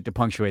 We'll use it to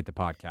punctuate the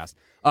podcast.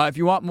 If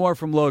you want more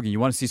from Logan, you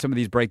want to see some of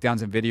these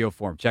breakdowns in video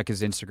form, check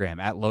his Instagram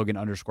at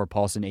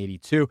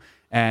Logan_Paulson82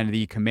 and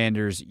the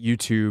Commanders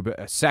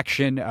YouTube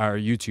section or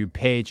YouTube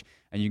page,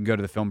 and you can go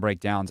to the film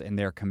breakdowns in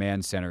their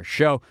Command Center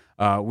show.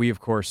 We, of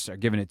course, are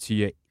giving it to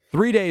you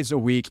 3 days a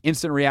week,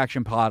 instant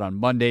reaction pod on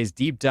Mondays,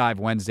 deep dive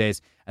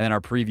Wednesdays, and then our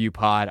preview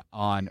pod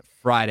on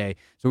Friday.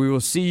 So we will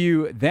see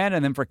you then,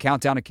 and then for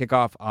Countdown to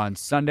Kickoff on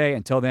Sunday.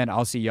 Until then,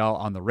 I'll see y'all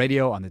on the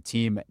radio on the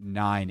Team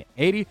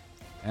 980.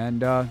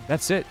 And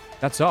that's it.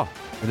 That's all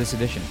for this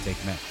edition of Take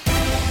Command.